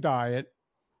vegan diet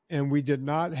and we did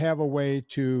not have a way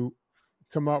to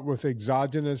come up with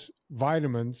exogenous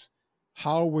vitamins,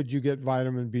 how would you get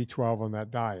vitamin B12 on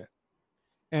that diet?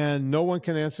 And no one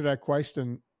can answer that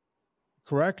question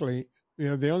correctly.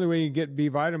 The only way you get B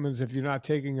vitamins if you're not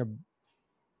taking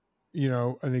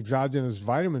an exogenous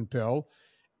vitamin pill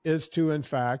is to, in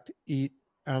fact, eat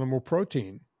animal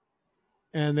protein.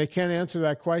 And they can't answer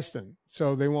that question,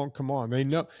 so they won't come on. They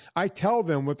know. I tell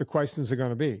them what the questions are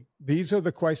going to be. These are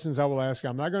the questions I will ask you.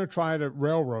 I'm not going to try to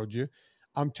railroad you.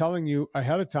 I'm telling you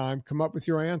ahead of time, come up with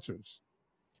your answers.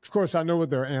 Of course, I know what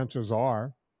their answers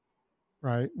are,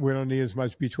 right? We don't need as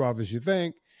much B12 as you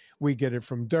think. We get it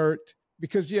from dirt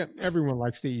because, everyone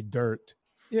likes to eat dirt.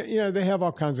 They have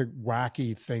all kinds of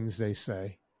wacky things they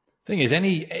say. Thing is,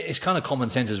 it's kind of common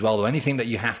sense as well, though. Anything that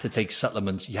you have to take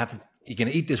supplements, you can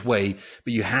eat this way,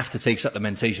 but you have to take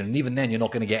supplementation. And even then, you're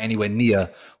not going to get anywhere near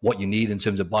what you need in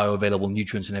terms of bioavailable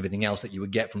nutrients and everything else that you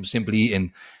would get from simply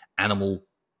eating animal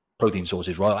protein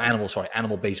sources, right?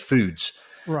 Animal-based foods.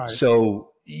 Right.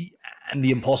 So, and the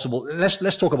impossible,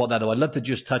 let's talk about that, though. I'd love to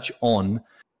just touch on,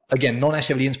 again, not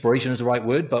necessarily inspiration is the right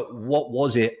word, but what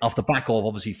was it off the back of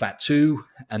obviously Fat 2?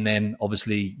 And then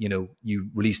obviously, you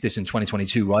released this in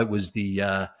 2022, right? Was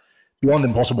the Beyond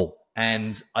Impossible.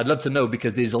 And I'd love to know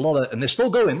because there's a lot of, and they're still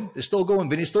going,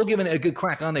 Vinny, still giving it a good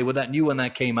crack, aren't they? With that new one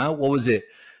that came out. What was it?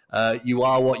 You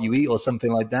Are What You Eat or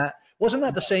something like that. Wasn't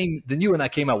that the same, the new one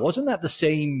that came out, wasn't that the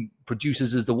same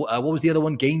producers as what was the other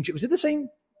one? Was it the same?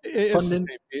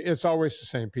 It's always the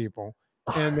same people.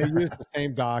 And they use the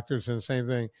same doctors and the same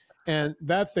thing. And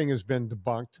that thing has been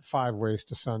debunked 5 ways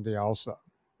to Sunday also,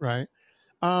 right?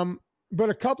 But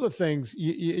a couple of things.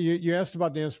 You asked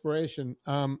about the inspiration.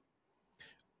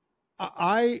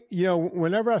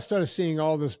 Whenever I started seeing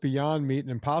all this Beyond Meat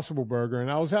and Impossible Burger, and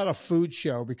I was at a food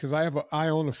show because I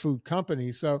own a food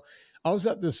company. So I was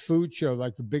at this food show,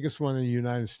 like the biggest one in the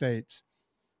United States.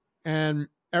 And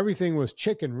everything was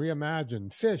chicken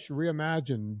reimagined, fish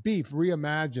reimagined, beef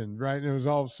reimagined, right? And it was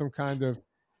all some kind of,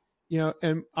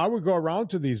 and I would go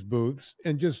around to these booths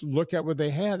and just look at what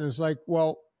they had. And it's like,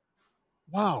 well,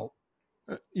 wow.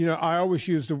 I always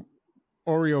used the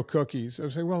Oreo cookies. I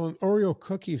was like, well, an Oreo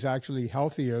cookie is actually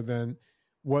healthier than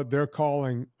what they're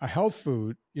calling a health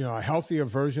food, a healthier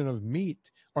version of meat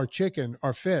or chicken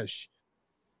or fish.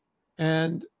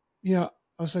 And, I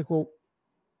was like, well,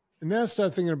 and then I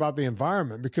started thinking about the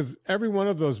environment because every one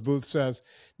of those booths says,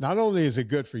 not only is it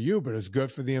good for you, but it's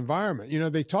good for the environment.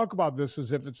 They talk about this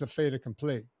as if it's a fait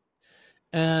accompli.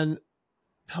 And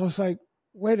I was like,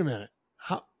 wait a minute.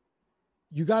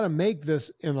 You got to make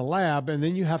this in the lab and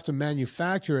then you have to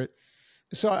manufacture it.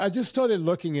 So I just started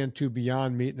looking into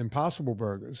Beyond Meat and Impossible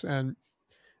Burgers. And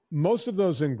most of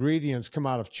those ingredients come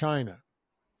out of China.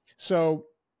 So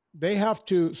they have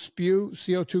to spew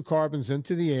CO2 carbons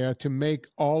into the air to make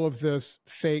all of this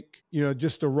fake,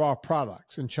 just the raw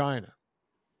products in China.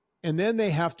 And then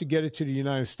they have to get it to the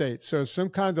United States. So some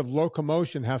kind of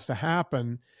locomotion has to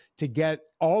happen to get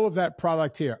all of that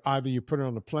product here. Either you put it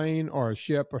on a plane or a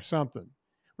ship or something,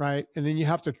 right? And then you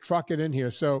have to truck it in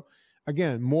here. So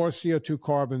again, more CO2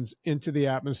 carbons into the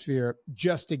atmosphere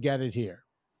just to get it here.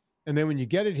 And then when you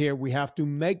get it here, we have to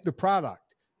make the product.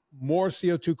 More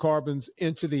CO2 carbons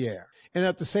into the air. And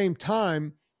at the same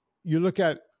time, you look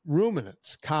at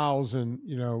ruminants, cows and,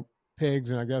 pigs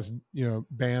and I guess,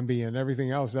 Bambi and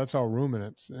everything else. That's all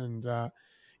ruminants. And,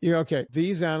 okay,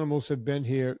 these animals have been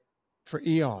here for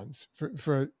eons,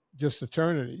 for just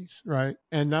eternities, right?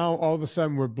 And now all of a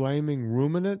sudden we're blaming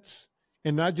ruminants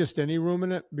and not just any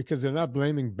ruminant because they're not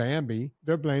blaming Bambi.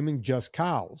 They're blaming just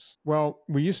cows. Well,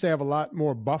 we used to have a lot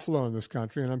more buffalo in this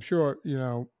country. And I'm sure,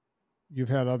 you've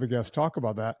had other guests talk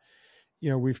about that.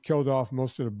 We've killed off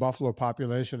most of the buffalo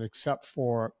population except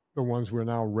for the ones we're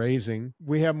now raising.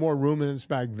 We have more ruminants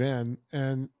back then.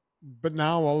 But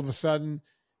now all of a sudden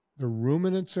the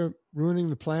ruminants are ruining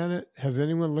the planet. Has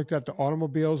anyone looked at the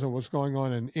automobiles and what's going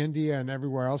on in India and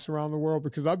everywhere else around the world?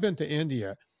 Because I've been to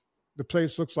India. The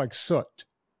place looks like soot,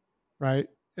 right?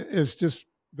 It's just,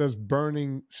 there's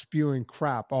burning, spewing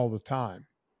crap all the time,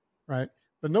 right?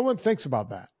 But no one thinks about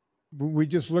that. We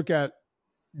just look at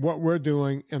what we're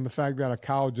doing and the fact that a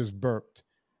cow just burped.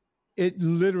 It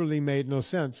literally made no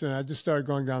sense. And I just started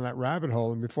going down that rabbit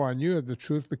hole. And before I knew it, the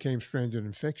truth became stranger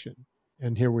than fiction.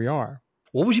 And here we are.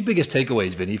 What was your biggest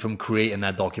takeaways, Vinny, from creating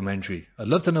that documentary? I'd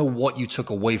love to know what you took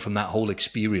away from that whole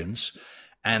experience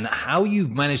and how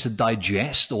you've managed to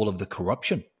digest all of the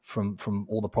corruption from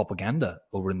all the propaganda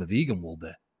over in the vegan world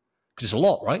there. Because it's a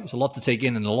lot, right? It's a lot to take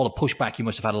in and a lot of pushback you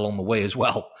must have had along the way as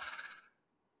well.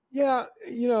 Yeah,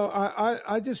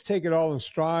 I just take it all in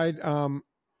stride.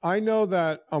 I know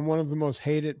that I'm one of the most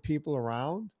hated people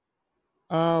around.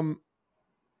 Um,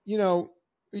 you know,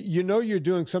 you're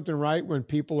doing something right when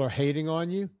people are hating on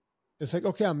you. It's like,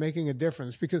 okay, I'm making a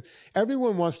difference because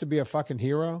everyone wants to be a fucking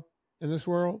hero in this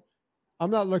world. I'm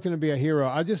not looking to be a hero.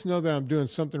 I just know that I'm doing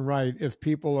something right. If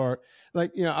people are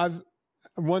like,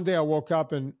 one day I woke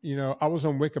up and, I was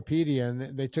on Wikipedia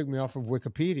and they took me off of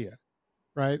Wikipedia,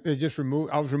 right?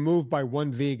 I was removed by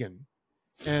one vegan.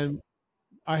 And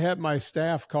I had my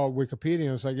staff call Wikipedia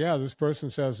and it's like, yeah, this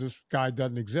person says this guy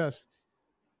doesn't exist.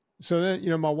 So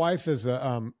then, my wife is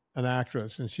an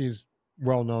actress and she's a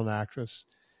well-known actress.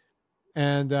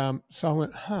 And so I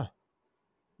went,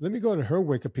 let me go to her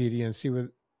Wikipedia and see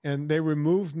and they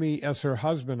removed me as her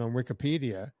husband on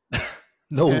Wikipedia.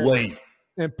 No way.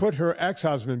 And put her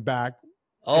ex-husband back.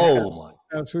 Oh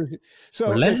my!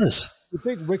 So relentless. You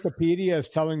think Wikipedia is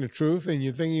telling the truth, and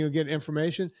you think you'll get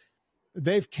information?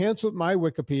 They've canceled my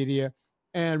Wikipedia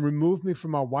and removed me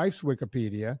from my wife's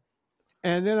Wikipedia.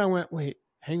 And then I went, wait,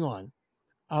 hang on.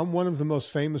 I'm one of the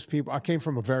most famous people. I came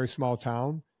from a very small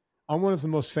town. I'm one of the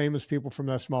most famous people from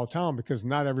that small town because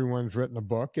not everyone's written a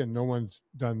book and no one's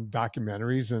done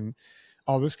documentaries and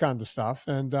all this kind of stuff.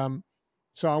 And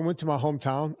so I went to my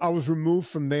hometown. I was removed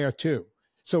from there too.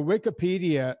 So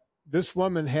Wikipedia, this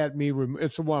woman had me,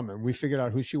 it's a woman. We figured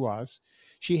out who she was.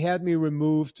 She had me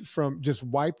removed just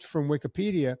wiped from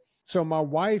Wikipedia. So my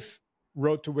wife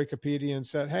wrote to Wikipedia and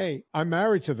said, hey, I'm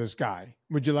married to this guy.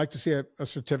 Would you like to see a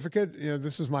certificate?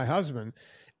 This is my husband.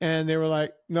 And they were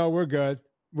like, no, we're good.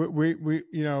 We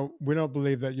don't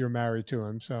believe that you're married to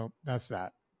him. So that's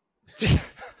that.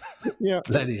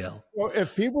 Bloody hell. Well,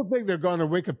 if people think they're going to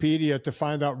Wikipedia to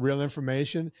find out real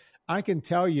information, I can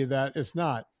tell you that it's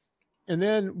not. And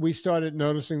then we started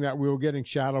noticing that we were getting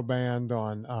shadow banned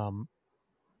on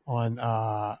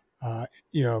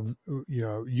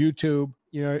YouTube.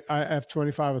 I have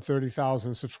 25 or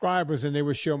 30,000 subscribers, and they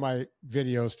would show my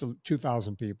videos to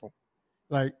 2,000 people.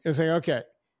 Like, it's like, okay,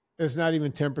 it's not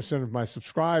even 10% of my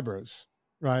subscribers,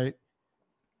 right?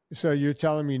 So you're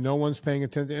telling me no one's paying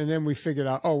attention. And then we figured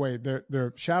out, oh, wait,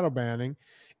 they're shadow banning.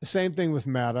 The same thing with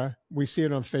Meta. We see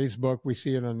it on Facebook. We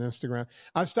see it on Instagram.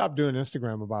 I stopped doing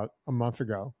Instagram about a month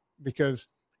ago because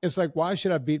it's like, why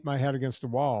should I beat my head against the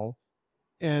wall?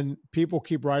 And people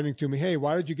keep writing to me, hey,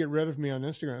 why did you get rid of me on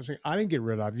Instagram? I say, I didn't get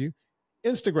rid of you.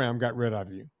 Instagram got rid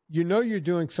of you. You're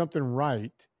doing something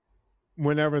right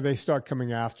whenever they start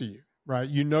coming after you, right?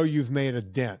 You've made a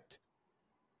dent,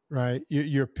 right?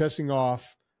 You're pissing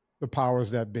off the powers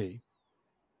that be.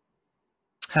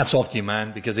 Hats off to you,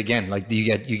 man, because again, like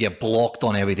you get blocked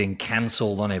on everything,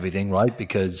 canceled on everything, right?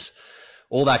 Because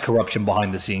all that corruption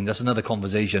behind the scenes, that's another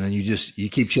conversation, and you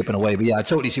keep chipping away. But yeah, I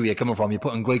totally see where you're coming from. You're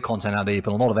putting great content out there, you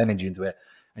put a lot of energy into it,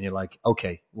 and you're like,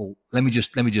 okay, well, let me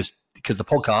just because the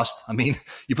podcast, I mean,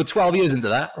 you put 12 years into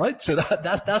that, right? So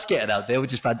that's getting out there,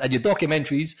 which is fantastic. And your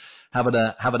documentaries having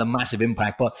a massive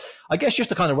impact. But I guess just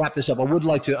to kind of wrap this up, I would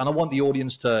like to, and I want the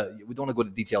audience to, we don't want to go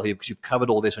into detail here because you've covered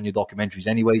all this on your documentaries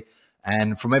anyway.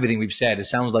 And from everything we've said, it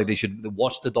sounds like they should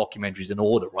watch the documentaries in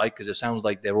order, right? Because it sounds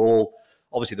like they're all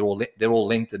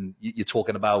linked, and you're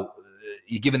talking about,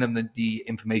 you're giving them the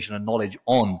information and knowledge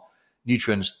on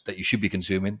nutrients that you should be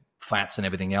consuming, fats and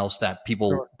everything else that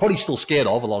people probably still scared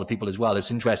of, a lot of people as well.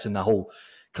 It's interesting, the whole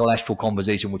cholesterol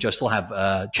conversation, which I still have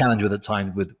a challenge with at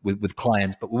times with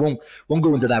clients, but we won't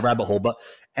go into that rabbit hole. But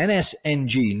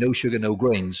NSNG, no sugar, no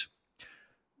grains,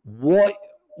 what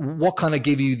kind of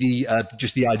gave you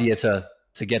just the idea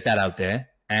to get that out there?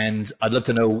 And I'd love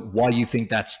to know why you think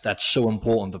that's so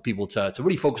important for people to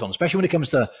really focus on, especially when it comes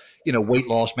to, weight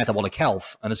loss, metabolic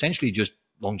health, and essentially just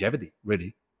longevity,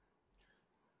 really.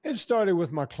 It started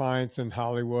with my clients in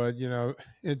Hollywood.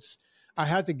 I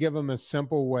had to give them a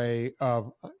simple way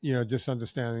of, just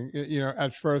understanding.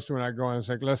 At first when I go in, it's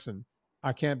like, listen,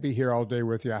 I can't be here all day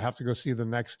with you. I have to go see the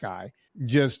next guy.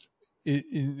 Just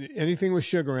anything with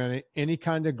sugar in it, any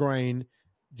kind of grain,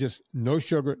 just no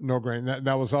sugar, no grain.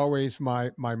 That was always my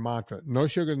mantra. No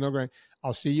sugar, no grain.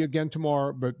 I'll see you again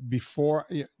tomorrow, but before,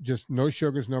 just no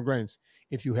sugars, no grains.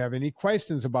 If you have any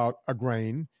questions about a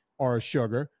grain or a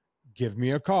sugar, give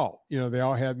me a call. They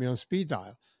all had me on speed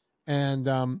dial. And,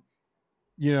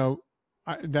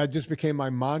 that just became my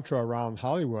mantra around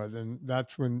Hollywood. And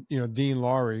that's when, Dean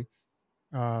Laurie,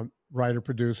 writer,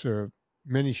 producer of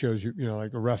many shows,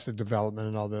 like Arrested Development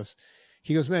and all this,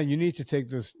 he goes, man, you need to take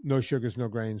this no sugars, no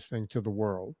grains thing to the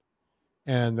world.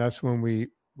 And that's when we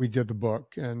did the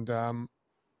book and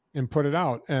put it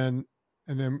out. And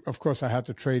then, of course, I had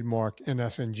to trademark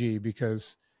NSNG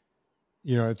because,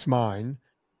 it's mine.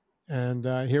 And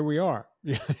here we are.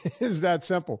 It's that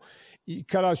simple. You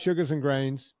cut out sugars and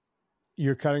grains.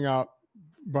 You're cutting out,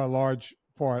 by a large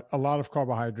part, a lot of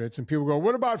carbohydrates. And people go,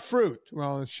 what about fruit?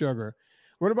 Well, it's sugar.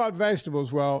 What about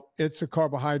vegetables? Well, it's a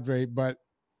carbohydrate, but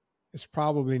it's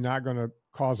probably not going to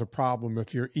cause a problem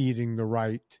if you're eating the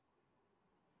right,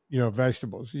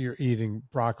 vegetables. You're eating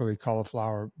broccoli,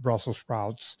 cauliflower, Brussels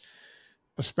sprouts,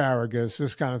 asparagus,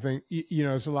 this kind of thing.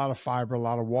 There's a lot of fiber, a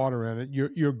lot of water in it.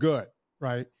 You're good,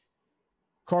 right?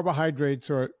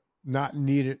 Carbohydrates are not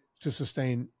needed to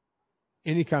sustain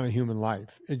any kind of human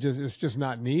life. It's just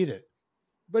not needed.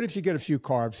 But if you get a few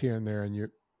carbs here and there in your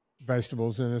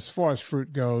vegetables, and as far as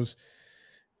fruit goes,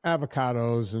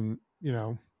 avocados and,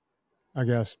 I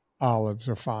guess olives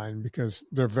are fine because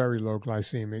they're very low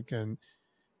glycemic. And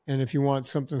if you want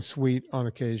something sweet on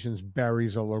occasions,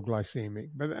 berries are low glycemic.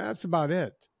 But that's about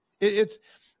it. It's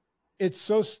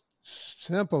so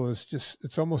simple.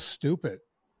 It's almost stupid,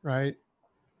 right?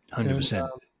 100%.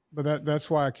 But that's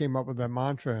why I came up with that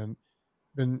mantra and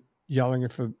been yelling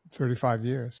it for 35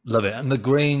 years. Love it. And the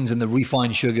grains and the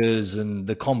refined sugars and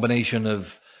the combination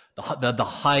of the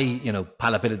high,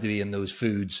 palatability in those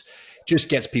foods just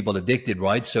gets people addicted,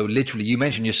 right? So literally, you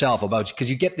mentioned yourself about, because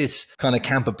you get this kind of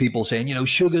camp of people saying,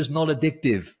 sugar's not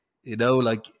addictive,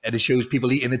 and it shows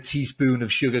people eating a teaspoon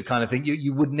of sugar kind of thing.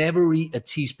 You would never eat a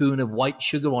teaspoon of white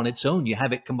sugar on its own. You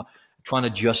have it trying to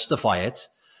justify it.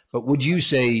 But would you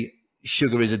say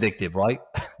sugar is addictive, right?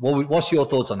 What's your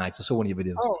thoughts on that? 'Cause I saw one of your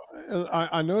videos. Oh,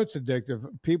 I know it's addictive.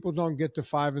 People don't get to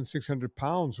 500 and 600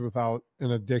 pounds without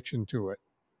an addiction to it,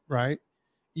 right?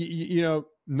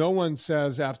 No one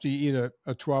says after you eat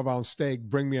a 12-ounce steak,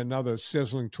 bring me another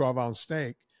sizzling 12-ounce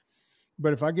steak.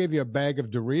 But if I gave you a bag of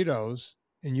Doritos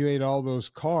and you ate all those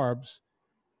carbs,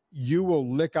 you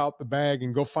will lick out the bag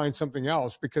and go find something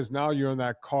else, because now you're on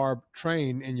that carb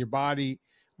train and your body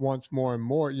wants more and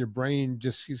more. Your brain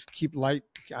just keep I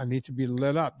need to be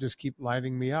lit up. Just keep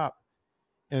lighting me up.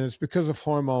 And it's because of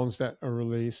hormones that are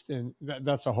released. And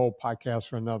that's a whole podcast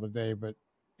for another day. But,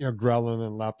 ghrelin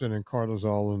and leptin and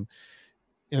cortisol and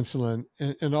insulin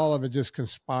and all of it just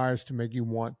conspires to make you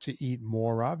want to eat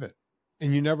more of it.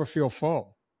 And you never feel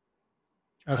full.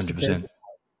 That's 100%.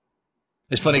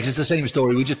 It's funny because it's the same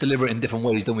story. We just deliver it in different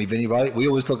ways, don't we, Vinny, right? We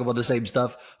always talk about the same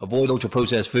stuff. Avoid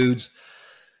ultra-processed foods,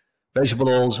 vegetable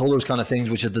oils, all those kind of things,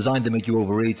 which are designed to make you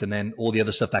overeat. And then all the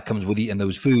other stuff that comes with eating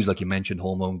those foods, like you mentioned,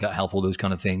 hormone, gut health, all those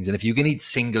kind of things. And if you can eat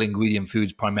single ingredient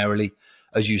foods primarily,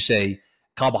 as you say,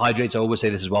 carbohydrates, I always say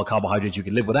this as well, carbohydrates you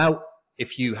can live without.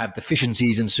 If you have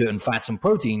deficiencies in certain fats and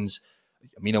proteins,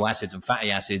 amino acids and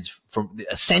fatty acids from the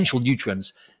essential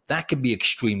nutrients, that can be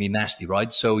extremely nasty,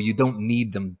 right? So you don't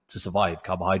need them to survive,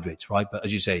 carbohydrates, right? But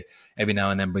as you say, every now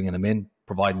and then bringing them in,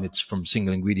 providing it's from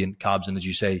single ingredient carbs, and as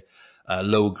you say,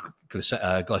 low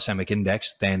glycemic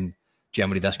index, then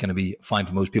generally that's going to be fine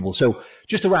for most people. So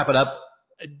just to wrap it up,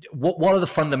 what are the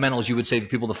fundamentals you would say for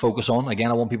people to focus on? Again,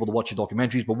 I want people to watch your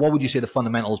documentaries, but what would you say the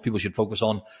fundamentals people should focus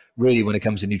on really when it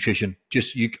comes to nutrition?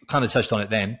 Just, you kind of touched on it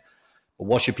then, but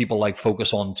what should people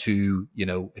focus on to,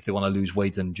 if they want to lose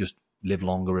weight and just live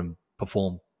longer and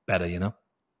perform better,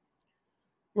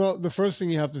 Well, the first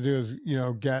thing you have to do is,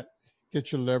 get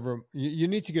your liver. You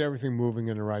need to get everything moving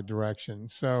in the right direction.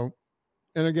 So,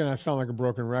 and again, I sound like a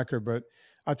broken record, but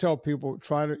I tell people, just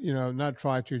go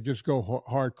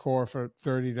hardcore for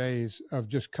 30 days of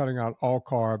just cutting out all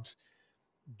carbs,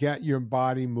 get your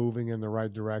body moving in the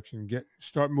right direction,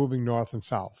 start moving north and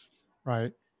south,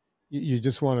 right? You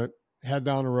just want to head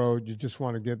down the road. You just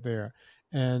want to get there.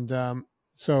 And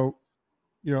so,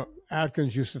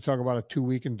 Atkins used to talk about a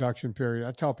 2-week induction period.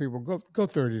 I tell people, go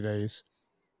 30 days,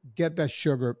 get that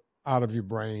sugar out of your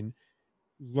brain,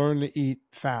 learn to eat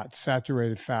fats,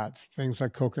 saturated fats, things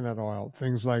like coconut oil,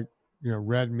 things like,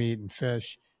 red meat and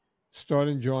fish. Start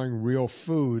enjoying real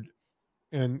food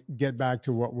and get back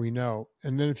to what we know.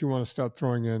 And then if you want to start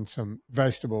throwing in some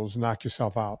vegetables, knock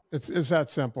yourself out. It's that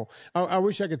simple. I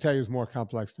wish I could tell you it's more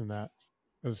complex than that.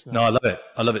 No, I love it.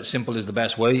 I love it. Simple is the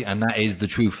best way. And that is the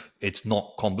truth. It's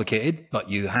not complicated, but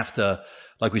you have to,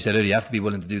 like we said earlier, you have to be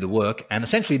willing to do the work. And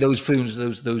essentially those foods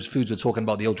we're talking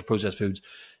about, the ultra processed foods,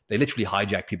 they literally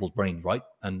hijack people's brains, right?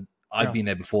 And I've been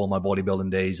there before in my bodybuilding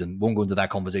days and won't go into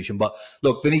that conversation. But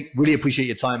look, Vinny, really appreciate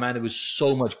your time, man. There was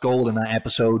so much gold in that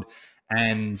episode.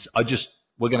 And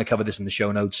we're going to cover this in the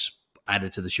show notes, add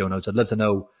it to the show notes. I'd love to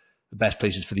know the best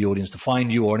places for the audience to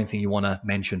find you or anything you want to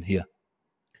mention here.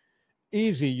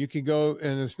 Easy. You can go,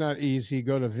 and it's not easy.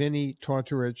 Go to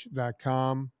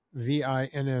VinnieTortorich.com,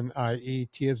 VINNIE,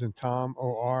 T as in Tom,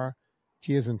 O-R,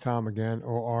 T as in Tom again,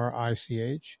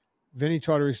 O-R-I-C-H.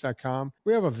 VinnieTortorich.com.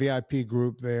 We have a VIP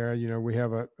group there. We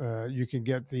have you can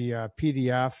get the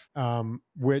PDF,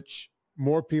 which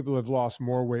more people have lost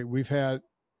more weight. We've had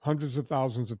hundreds of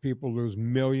thousands of people lose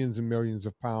millions and millions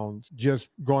of pounds just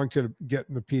going to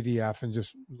getting the PDF and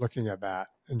just looking at that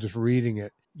and just reading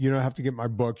it. You don't have to get my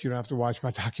books. You don't have to watch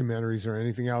my documentaries or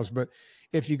anything else. But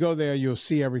if you go there, you'll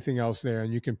see everything else there,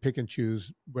 and you can pick and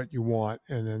choose what you want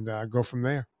and then go from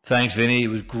there. Thanks, Vinny. It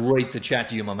was great to chat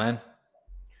to you, my man.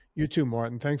 You too,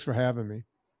 Martin. Thanks for having me.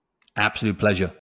 Absolute pleasure.